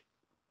wish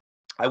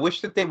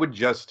that they would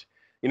just,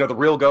 the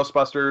real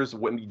Ghostbusters.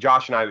 When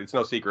Josh and I, it's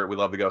no secret, we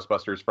love the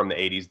Ghostbusters from the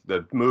 80s,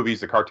 the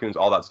movies, the cartoons,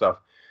 all that stuff.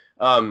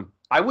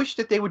 I wish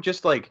that they would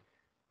just like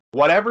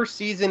whatever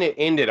season it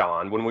ended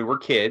on when we were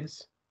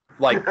kids,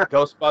 like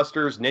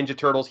Ghostbusters, Ninja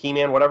Turtles,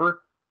 He-Man,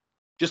 whatever,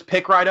 just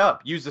pick right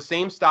up. Use the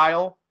same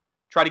style.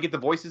 Try to get the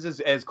voices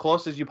as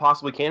close as you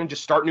possibly can and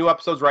just start new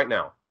episodes right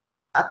now.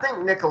 I think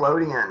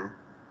Nickelodeon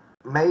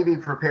may be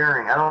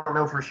preparing, I don't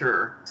know for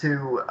sure,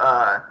 to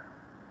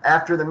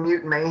after the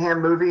Mutant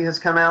Mayhem movie has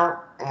come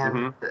out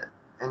and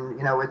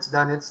you know it's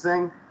done its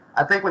thing.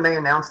 I think when they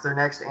announce their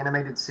next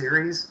animated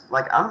series,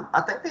 like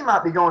I think they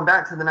might be going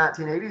back to the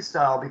 1980s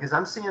style because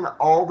I'm seeing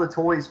all the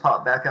toys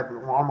pop back up in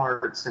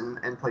Walmarts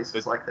and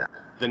places like that.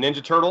 The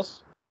Ninja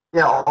Turtles?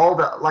 Yeah, all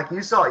the, like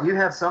you saw, you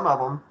have some of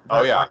them.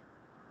 Oh yeah. Like,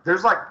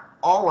 there's like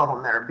all of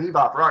them there.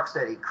 Bebop,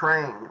 Rocksteady,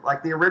 Krang,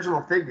 like the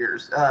original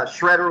figures.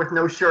 Shredder with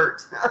no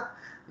shirt.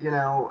 You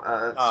know,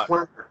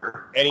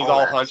 Splinter. And he's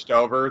all hunched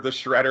over, the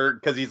Shredder,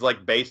 because he's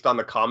like based on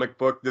the comic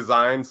book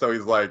design, so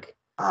he's like...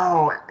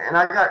 Oh, and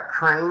I got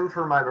Krang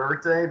for my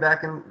birthday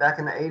back in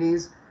the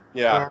 80s.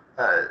 Yeah.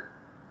 And,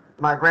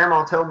 my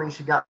grandma told me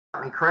she got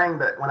me Krang,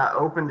 but when I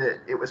opened it,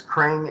 it was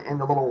Krang in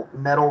the little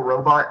metal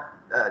robot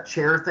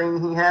chair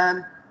thing he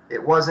had.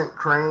 It wasn't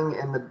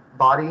Krang in the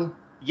body.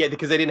 Yeah,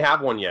 because they didn't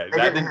have one yet.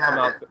 That didn't come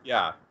out.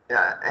 Yeah.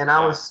 Yeah, and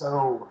I was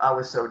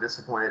so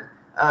disappointed.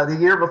 The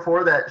year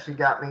before that, she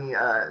got me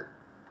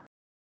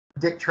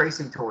Dick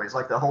Tracy toys,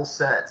 like the whole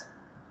set.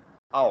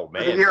 Oh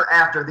man. The year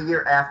after,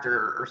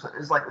 or something.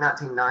 It was like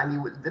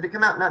 1990. Did it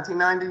come out in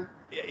 1990?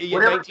 Yeah,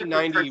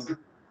 1990.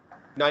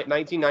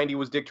 1990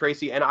 was Dick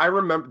Tracy, and I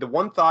remember the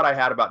one thought I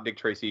had about Dick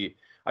Tracy.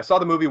 I saw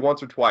the movie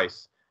once or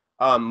twice.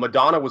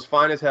 Madonna was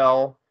fine as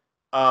hell.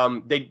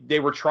 They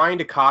were trying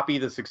to copy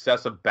the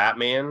success of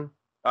Batman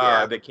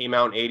that came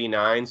out in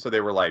 '89, so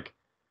they were like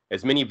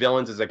as many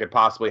villains as they could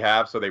possibly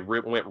have. So they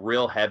went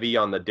real heavy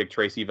on the Dick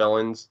Tracy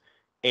villains,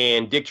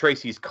 and Dick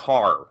Tracy's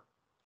car.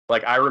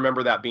 Like I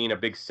remember that being a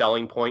big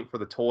selling point for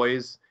the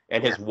toys,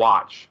 and his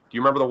watch. Do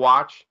you remember the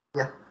watch?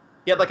 Yeah.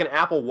 He had like an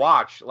Apple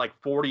Watch like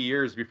 40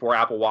 years before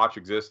Apple Watch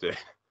existed.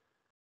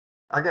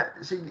 I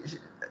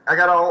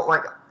got all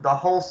like the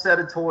whole set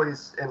of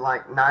toys in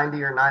like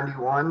 90 or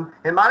 91.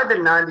 It might have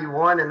been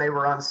 91 and they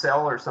were on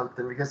sale or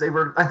something because they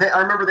were.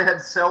 I remember they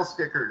had sale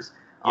stickers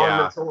on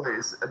the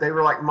toys. They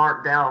were like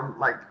marked down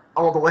like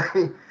all the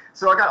way.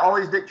 So I got all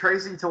these Dick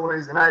Tracy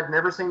toys and I had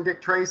never seen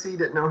Dick Tracy.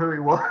 Didn't know who he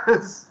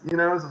was. You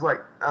know, it was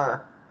like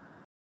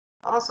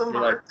awesome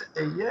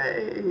birthday,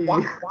 yay!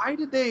 Why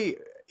did they?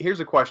 Here's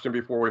a question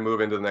before we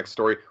move into the next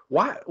story.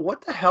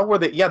 What the hell were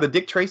they? Yeah, the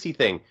Dick Tracy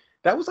thing.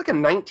 That was like a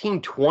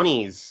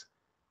 1920s,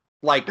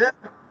 like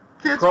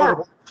kids were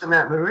watching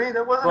that movie.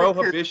 That wasn't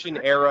Prohibition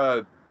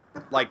era,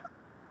 like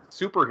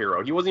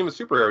superhero. He wasn't even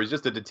a superhero. He's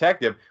just a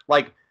detective.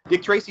 Like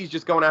Dick Tracy's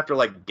just going after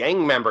like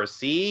gang members,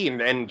 see,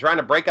 and trying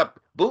to break up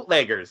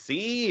bootleggers,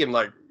 see, and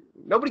like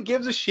nobody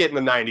gives a shit in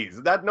the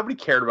 90s. That nobody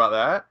cared about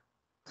that.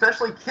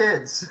 Especially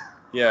kids.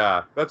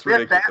 Yeah, that's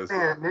ridiculous.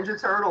 Batman, Ninja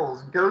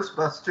Turtles,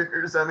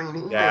 Ghostbusters. I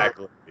mean,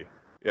 exactly.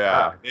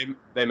 Yeah,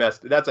 they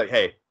messed. That's like,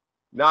 hey,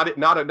 not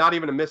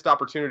even a missed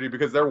opportunity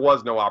because there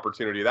was no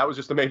opportunity. That was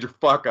just a major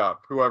fuck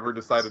up. Whoever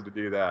decided to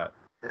do that.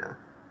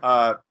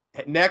 Yeah.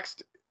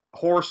 Next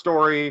horror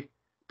story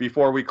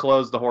before we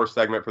close the horror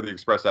segment for the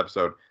Express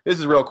episode. This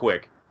is real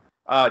quick.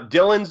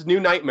 Dylan's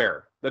New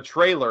Nightmare. The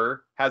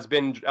trailer has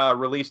been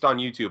released on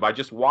YouTube. I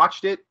just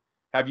watched it.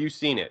 Have you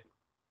seen it?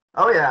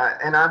 Oh, yeah,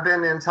 and I've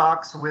been in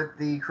talks with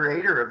the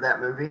creator of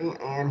that movie,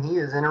 and he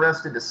is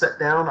interested to sit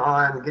down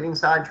on getting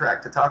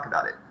sidetracked to talk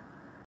about it.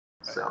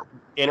 So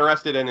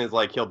interested in is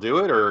like he'll do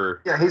it,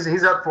 or yeah,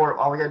 he's up for it.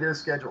 All we gotta do is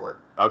schedule it.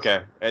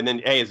 Okay, and then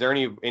hey, is there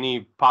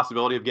any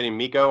possibility of getting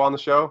Miko on the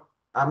show?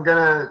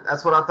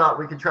 That's what I thought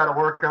we could try to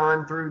work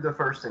on through the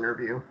first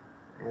interview,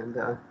 and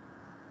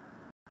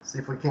see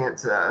if we can't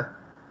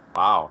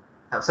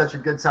have such a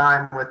good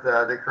time with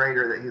the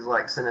creator that he's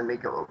like sending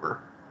Miko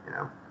over. You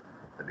know.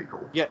 That'd be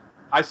cool. Yeah,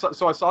 I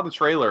saw the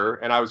trailer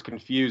and I was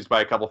confused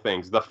by a couple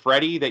things. The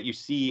Freddy that you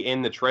see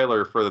in the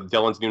trailer for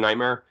Dylan's New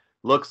Nightmare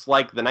looks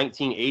like the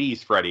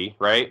 1980s Freddy,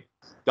 right?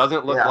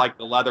 Doesn't look like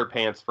the leather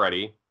pants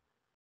Freddy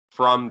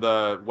from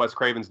the Wes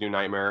Craven's New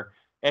Nightmare.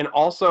 And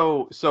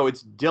also, so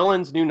it's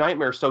Dylan's New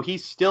Nightmare, so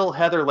he's still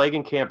Heather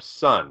Langenkamp's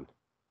son.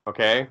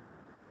 Okay?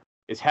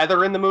 Is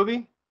Heather in the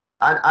movie?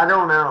 I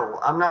don't know.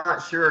 I'm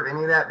not sure of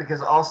any of that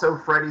because also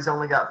Freddy's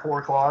only got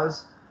 4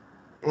 claws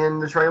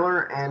in the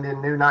trailer, and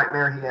in New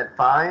Nightmare he had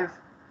 5.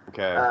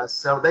 Okay.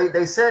 So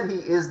they said he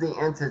is the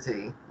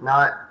entity,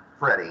 not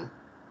Freddy.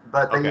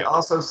 But they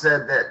also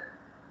said that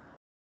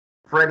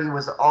Freddy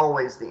was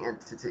always the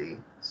entity.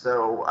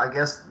 So I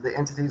guess the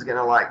entity's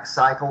gonna like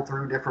cycle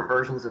through different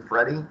versions of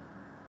Freddy.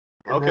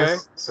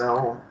 This.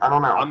 So I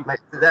don't know.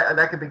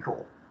 That could be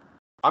cool.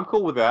 I'm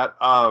cool with that.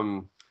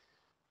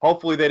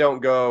 Hopefully they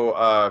don't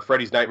go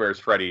Freddy's Nightmares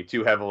Freddy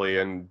too heavily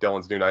in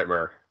Dylan's New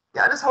Nightmare.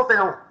 Yeah, I just hope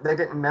they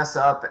didn't mess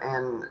up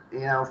and,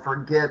 you know,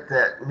 forget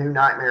that New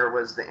Nightmare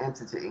was the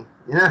entity.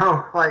 You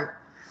know, like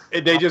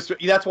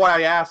that's why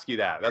I ask you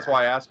that. That's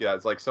why I ask you that.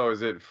 It's like, so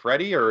is it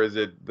Freddy or is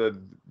it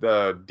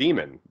the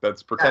demon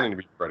that's pretending to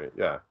be Freddy?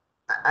 Yeah.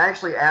 I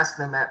actually asked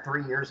them that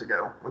 3 years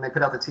ago when they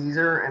put out the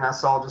teaser and I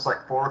saw just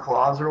like 4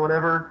 claws or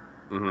whatever.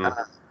 Mm-hmm.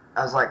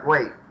 I was like,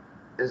 wait,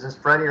 is this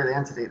Freddy or the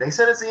Entity? They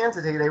said it's the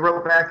Entity. They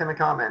wrote back in the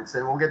comments,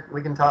 and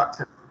we can talk to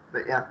them.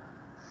 But yeah.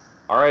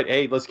 All right,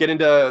 hey, let's end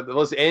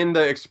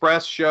the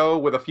Express show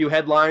with a few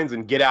headlines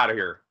and get out of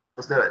here.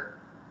 Let's do it.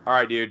 All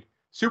right, dude.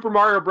 Super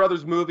Mario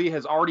Brothers movie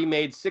has already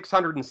made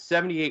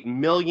 $678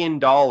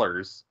 million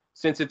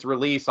since its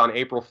release on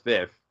April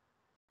 5th.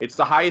 It's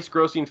the highest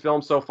grossing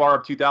film so far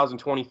of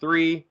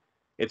 2023.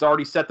 It's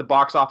already set the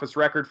box office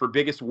record for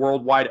biggest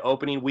worldwide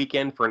opening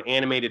weekend for an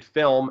animated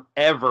film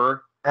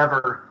ever.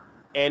 Ever.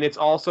 And it's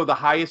also the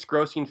highest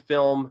grossing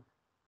film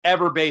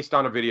ever based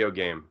on a video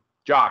game.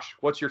 Josh,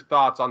 what's your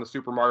thoughts on the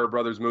Super Mario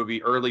Brothers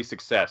movie early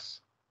success?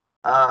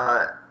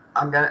 I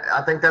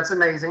think that's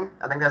amazing.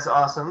 I think that's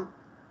awesome.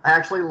 I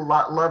actually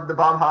love the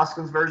Bob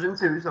Hoskins version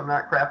too, so I'm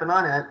not crapping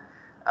on it.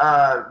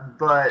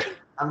 But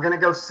I'm gonna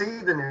go see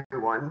the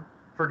new one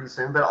pretty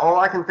soon. But all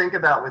I can think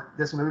about with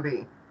this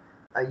movie,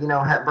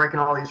 breaking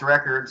all these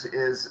records,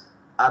 is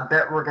I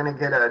bet we're gonna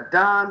get a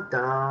dun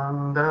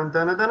dun dun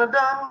dun dun dun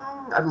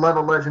dun. I'd love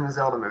a Legend of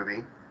Zelda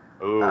movie.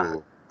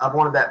 Ooh. I've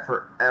wanted that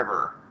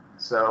forever.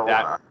 So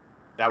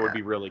that would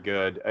be really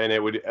good. And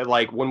it would,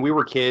 like, when we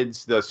were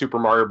kids, the Super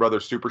Mario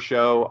Brothers Super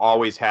Show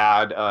always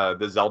had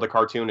the Zelda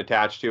cartoon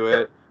attached to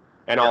it.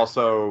 And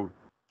also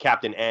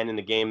Captain N in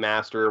the Game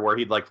Master, where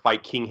he'd like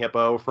fight King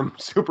Hippo from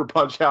Super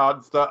Punch-Out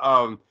and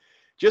stuff.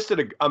 Just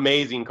an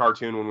amazing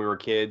cartoon when we were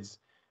kids.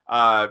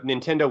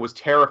 Nintendo was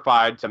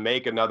terrified to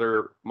make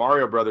another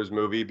Mario Brothers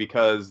movie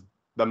because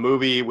the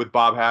movie with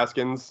Bob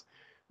Hoskins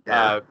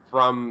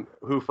from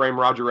Who Framed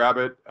Roger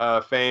Rabbit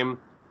fame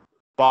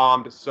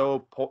bombed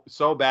so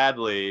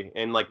badly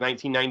in like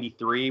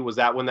 1993. Was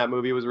that when that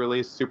movie was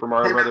released, Super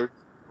Mario Brothers?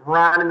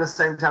 Right in the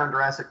same time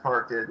Jurassic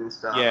Park did and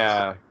stuff.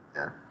 Yeah. So,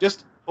 yeah.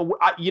 Just,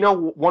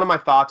 one of my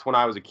thoughts when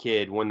I was a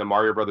kid, when the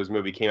Mario Brothers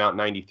movie came out in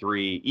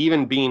 93,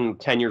 even being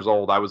 10 years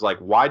old, I was like,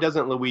 why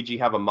doesn't Luigi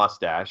have a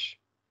mustache?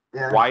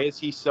 Yeah. Why is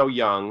he so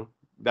young?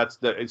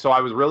 So I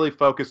was really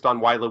focused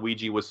on why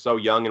Luigi was so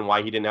young and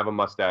why he didn't have a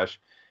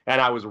mustache. And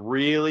I was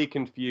really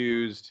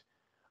confused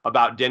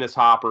about Dennis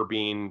Hopper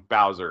being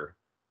Bowser.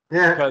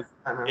 Yeah. Because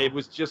it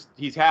was just,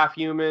 he's half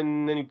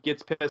human and he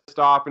gets pissed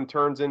off and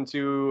turns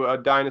into a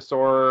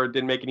dinosaur. It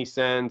didn't make any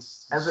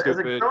sense. As a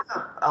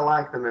grown-up, I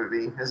liked the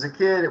movie. As a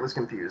kid, it was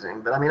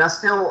confusing. But, I mean, I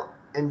still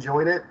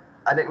enjoyed it.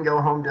 I didn't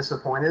go home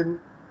disappointed.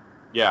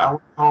 Yeah. I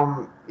went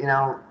home,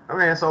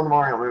 okay, I saw the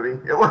Mario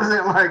movie. It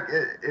wasn't like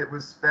it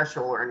was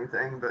special or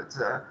anything, but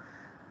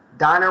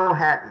Dino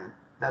Hatton.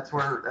 That's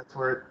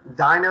where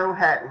Dino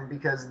Hatton,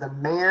 because the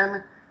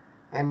man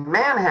and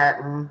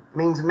Manhattan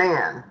means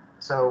man.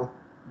 So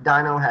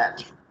Dino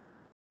Hatton.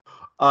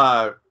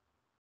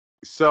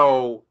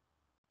 So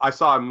I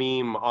saw a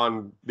meme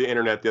on the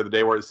internet the other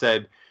day where it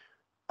said,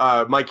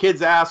 my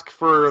kids ask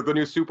for the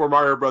new Super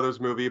Mario Brothers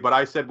movie, but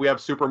I said we have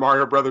Super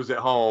Mario Brothers at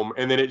home,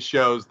 and then it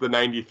shows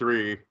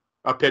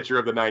a picture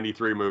of the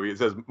 93 movie. It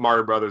says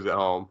Mario Brothers at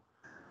home.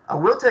 I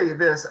will tell you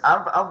this,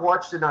 I've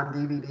watched it on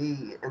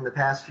DVD in the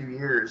past few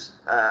years,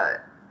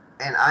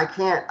 and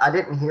I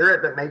didn't hear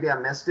it, but maybe I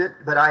missed it,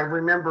 but I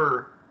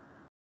remember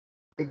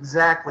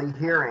exactly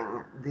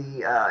hearing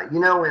the,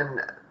 in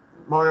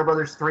Mario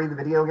Brothers 3, the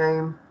video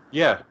game?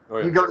 Yeah. Oh,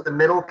 yeah. You go to the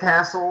middle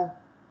castle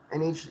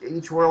in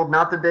each world,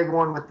 not the big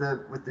one with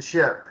the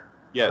ship.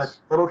 Yes.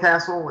 But little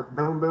castle with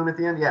boom boom at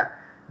the end. Yeah.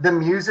 The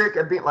music,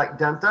 a bit like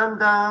dun dun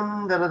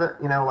dun da da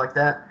da, like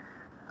that.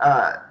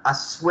 I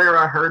swear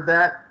I heard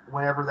that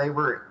whenever they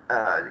were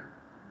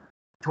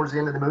towards the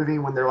end of the movie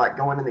when they're like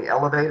going in the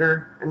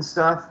elevator and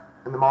stuff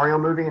in the Mario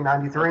movie in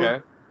 '93.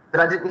 Okay. But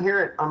I didn't hear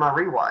it on my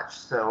rewatch.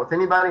 So if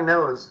anybody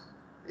knows,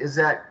 is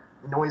that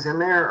noise in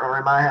there, or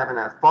am I having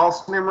a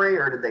false memory,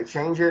 or did they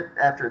change it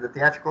after the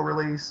theatrical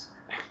release?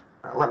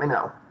 Let me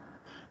know.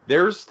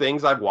 There's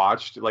things I've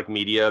watched, like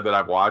media that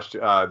I've watched,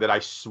 that I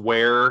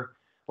swear,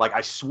 like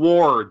I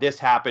swore this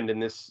happened in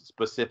this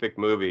specific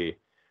movie.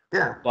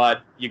 Yeah.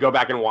 But you go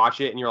back and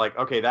watch it and you're like,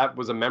 okay, that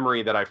was a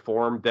memory that I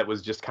formed that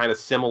was just kind of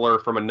similar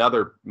from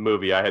another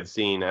movie I had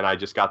seen, and I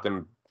just got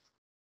them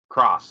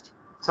crossed.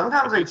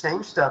 Sometimes they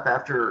change stuff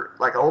after,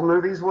 like old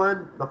movies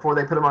would, before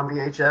they put them on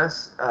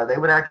VHS. They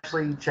would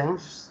actually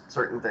change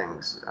certain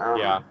things.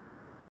 Yeah.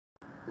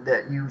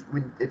 That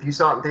if you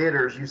saw it in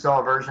theaters, you saw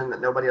a version that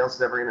nobody else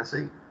is ever going to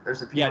see.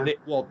 There's a few. Yeah,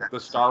 the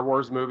Star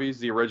Wars movies,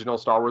 the original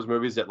Star Wars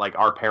movies that like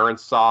our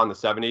parents saw in the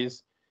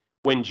 70s,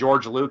 when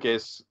George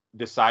Lucas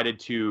decided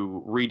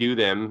to redo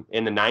them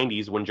in the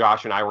 90s, when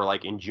Josh and I were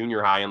like in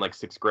junior high in like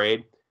 6th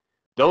grade,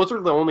 those are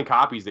the only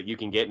copies that you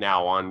can get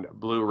now on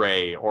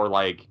Blu-ray or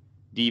like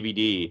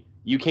DVD.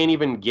 You can't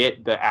even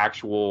get the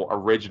actual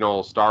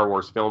original Star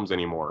Wars films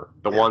anymore.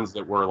 The ones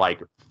that were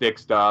like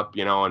fixed up,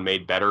 and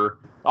made better.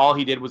 All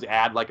he did was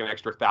add like an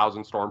extra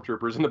 1,000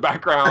 stormtroopers in the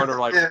background, or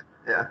like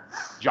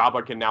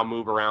Jabba can now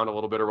move around a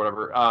little bit or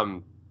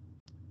whatever.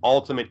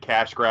 Ultimate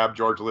cash grab,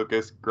 George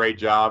Lucas, great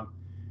job.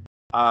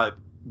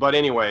 But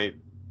anyway,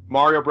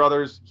 Mario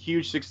Brothers,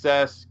 huge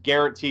success,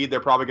 guaranteed. They're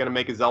probably going to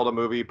make a Zelda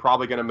movie,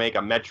 probably going to make a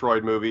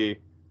Metroid movie.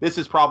 This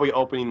is probably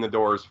opening the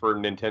doors for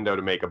Nintendo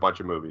to make a bunch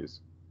of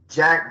movies.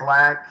 Jack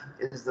Black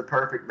is the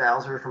perfect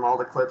Bowser from all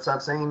the clips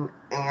I've seen,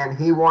 and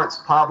he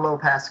wants Pablo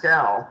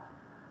Pascal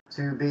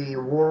to be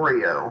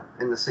Wario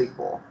in the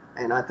sequel,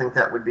 and I think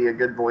that would be a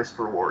good voice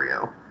for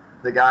Wario.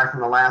 The guy from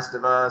The Last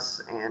of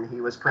Us, and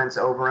he was Prince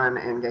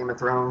Oberyn in Game of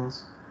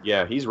Thrones.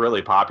 Yeah, he's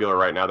really popular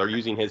right now. They're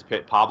using his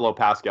Pablo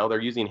Pascal.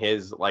 They're using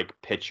his like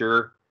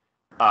picture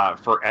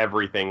for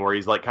everything, where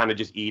he's like kind of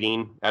just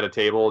eating at a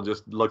table,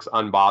 just looks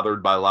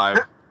unbothered by life.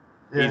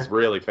 Yeah. He's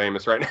really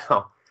famous right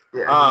now.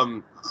 Yeah.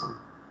 Awesome.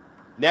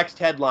 Next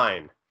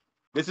headline.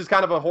 This is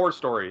kind of a horror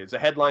story. It's a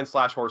headline /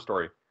 horror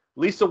story.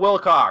 Lisa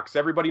Wilcox.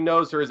 Everybody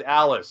knows her as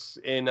Alice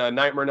in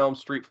Nightmare on Elm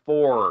Street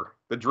 4,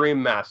 The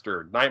Dream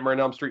Master. Nightmare on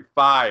Elm Street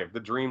 5, The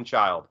Dream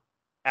Child.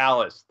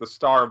 Alice, the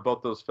star of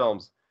both those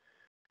films.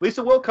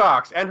 Lisa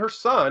Wilcox and her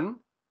son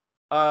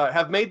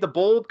have made the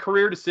bold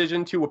career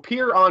decision to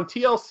appear on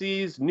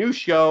TLC's new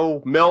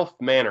show, Milf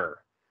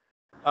Manor.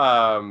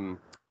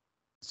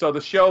 So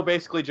the show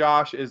basically,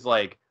 Josh, is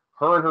like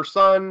her and her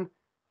son,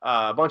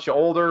 a bunch of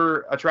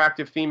older,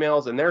 attractive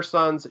females and their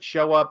sons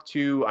show up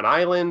to an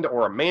island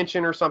or a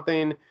mansion or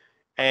something,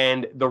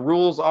 and the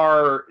rules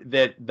are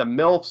that the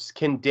MILFs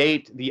can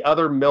date the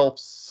other MILFs'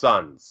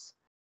 sons.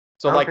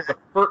 So, okay.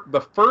 Like,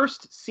 the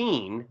first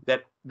scene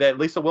that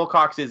Lisa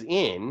Wilcox is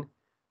in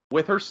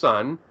with her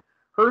son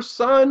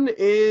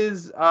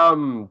is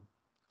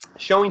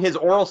showing his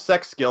oral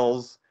sex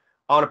skills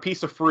on a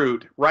piece of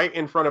fruit right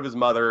in front of his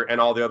mother and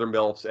all the other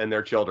MILFs and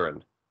their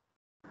children.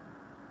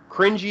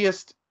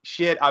 Cringiest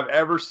shit I've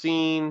ever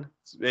seen.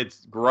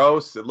 It's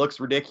gross. It looks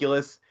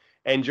ridiculous.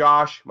 And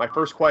Josh, my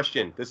first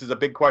question, this is a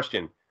big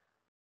question.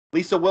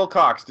 Lisa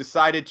Wilcox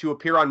decided to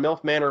appear on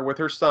MILF Manor with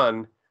her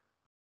son.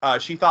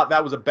 She thought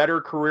that was a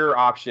better career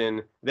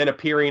option than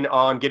appearing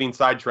on Getting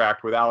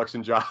Sidetracked with Alex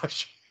and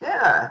Josh.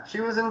 Yeah,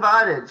 she was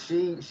invited.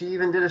 She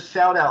even did a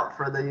shout out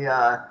for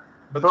the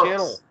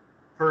channel.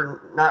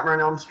 For Nightmare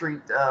on Elm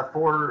Street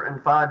 4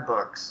 and 5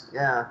 books.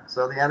 Yeah,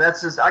 so yeah,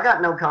 that's just, I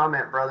got no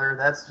comment, brother.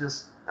 That's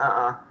just,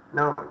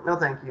 no,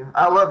 thank you.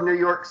 I love New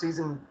York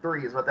season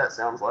 3 is what that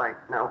sounds like.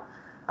 No,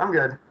 I'm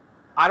good.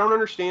 I don't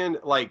understand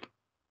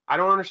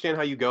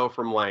how you go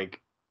from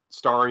like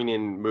starring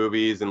in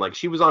movies, and like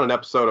she was on an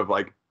episode of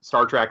like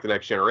Star Trek The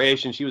Next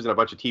Generation. She was in a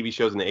bunch of TV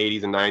shows in the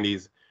 80s and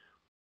 90s.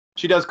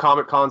 She does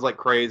Comic Cons like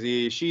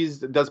crazy. She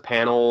does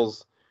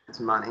panels. It's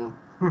money.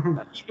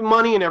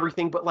 Money and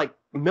everything, but like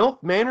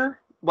MILF Manor,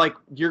 like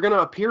you're gonna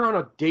appear on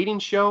a dating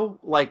show,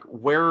 like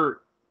where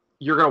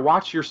you're gonna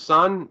watch your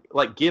son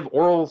like give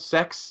oral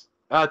sex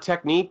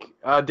technique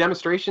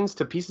demonstrations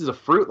to pieces of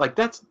fruit. Like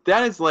this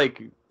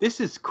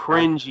is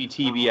cringy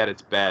TV at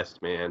its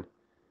best, man.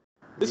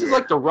 This is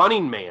like The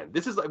Running Man.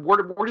 This is like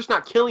we're just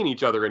not killing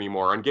each other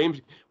anymore on games.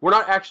 We're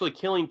not actually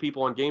killing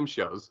people on game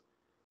shows.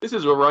 This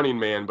is a Running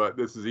Man, but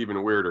this is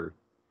even weirder.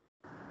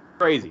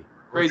 Crazy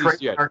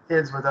shit. Our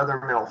kids with other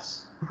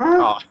MILFs.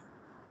 Oh,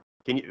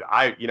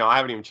 I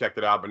haven't even checked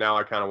it out, but now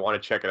I kind of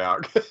want to check it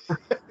out.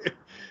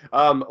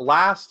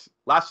 Last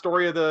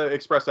story of the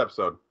Express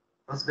episode.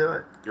 Let's do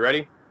it. You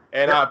ready?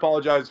 And yeah. I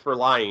apologize for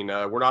lying.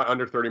 We're not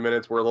under 30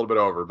 minutes. We're a little bit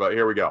over, but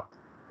here we go.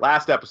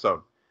 Last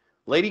episode.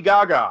 Lady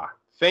Gaga,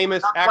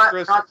 famous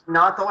actress.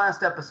 Not the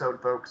last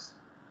episode, folks.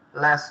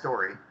 Last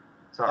story.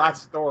 Sorry.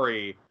 Last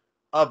story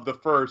of the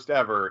first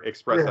ever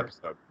Express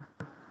episode.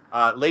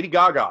 Lady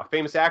Gaga,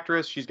 famous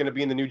actress. She's going to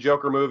be in the new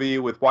Joker movie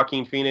with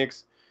Joaquin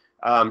Phoenix.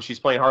 She's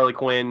playing Harley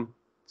Quinn.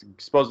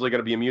 It's supposedly going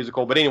to be a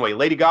musical. But anyway,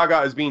 Lady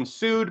Gaga is being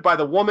sued by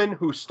the woman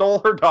who stole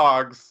her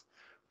dogs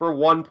for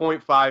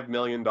 $1.5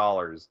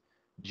 million.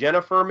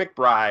 Jennifer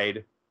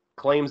McBride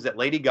claims that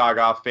Lady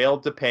Gaga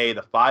failed to pay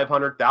the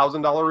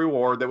 $500,000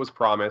 reward that was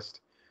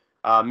promised.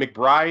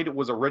 McBride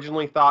was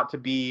originally thought to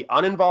be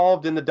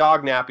uninvolved in the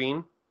dog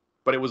napping,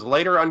 but it was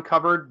later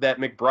uncovered that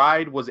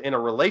McBride was in a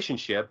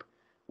relationship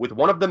with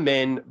one of the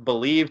men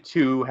believed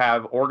to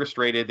have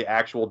orchestrated the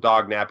actual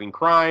dog napping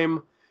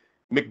crime.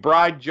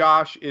 McBride,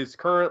 Josh, is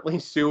currently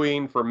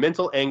suing for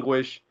mental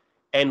anguish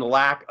and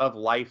lack of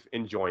life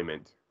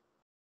enjoyment.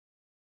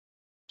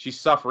 She's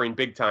suffering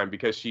big time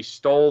because she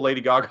stole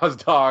Lady Gaga's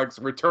dogs,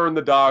 returned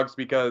the dogs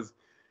because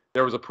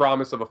there was a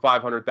promise of a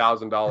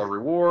 $500,000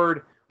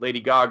 reward. Lady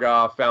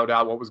Gaga found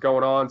out what was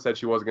going on, said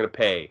she wasn't going to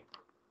pay.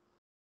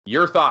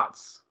 Your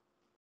thoughts?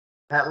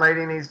 That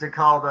lady needs to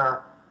call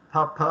the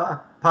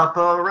paparazzi.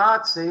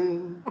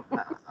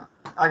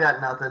 I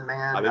got nothing,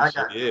 man. I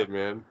think she did,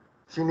 man.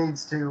 She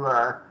needs to,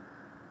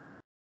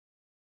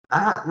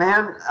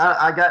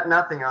 I got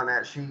nothing on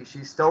that. She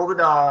stole the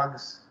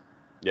dogs.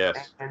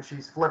 Yes. And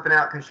she's flipping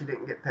out because she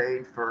didn't get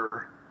paid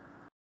for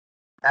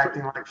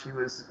acting like she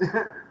was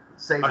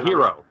saving a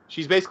hero. Them.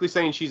 She's basically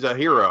saying she's a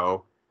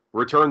hero.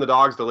 Return the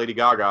dogs to Lady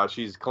Gaga.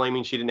 She's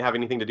claiming she didn't have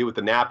anything to do with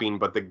the napping,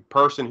 but the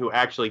person who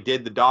actually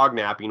did the dog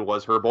napping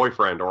was her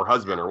boyfriend or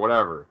husband or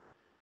whatever.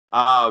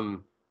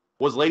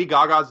 Was Lady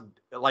Gaga's,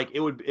 like,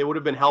 it would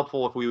have been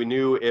helpful if we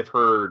knew if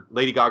her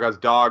Lady Gaga's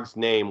dog's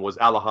name was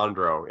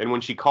Alejandro, and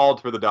when she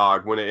called for the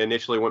dog when it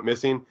initially went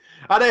missing,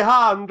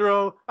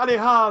 Alejandro,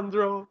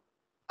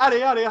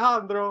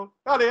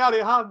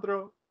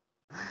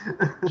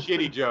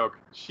 Shitty joke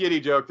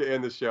to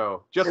end the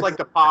show. Just like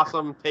the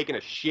possum taking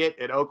a shit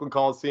at Oakland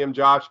Coliseum,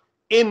 Josh,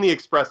 in the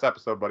Express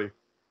episode, buddy.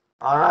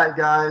 All right,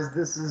 guys,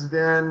 this has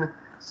been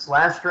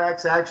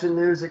Trax Action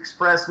News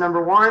Express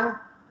 #1.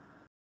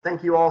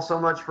 Thank you all so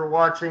much for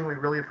watching. We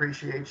really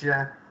appreciate you.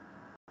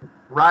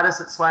 Write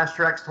us at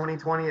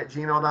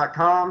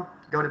 /trax2020@gmail.com.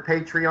 Go to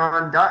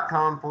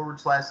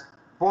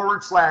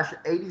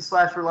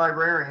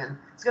patreon.com/80/librarian.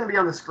 It's going to be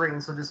on the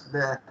screen, so just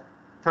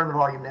turn the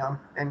volume down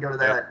and go to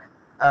that.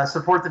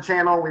 Support the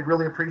channel. We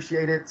really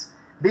appreciate it.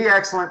 Be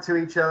excellent to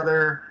each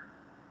other.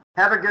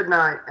 Have a good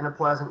night and a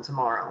pleasant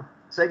tomorrow.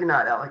 Say good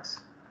night,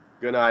 Alex.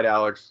 Good night,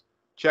 Alex.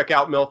 Check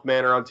out Milf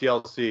Manor on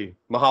TLC.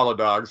 Mahalo,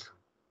 dogs.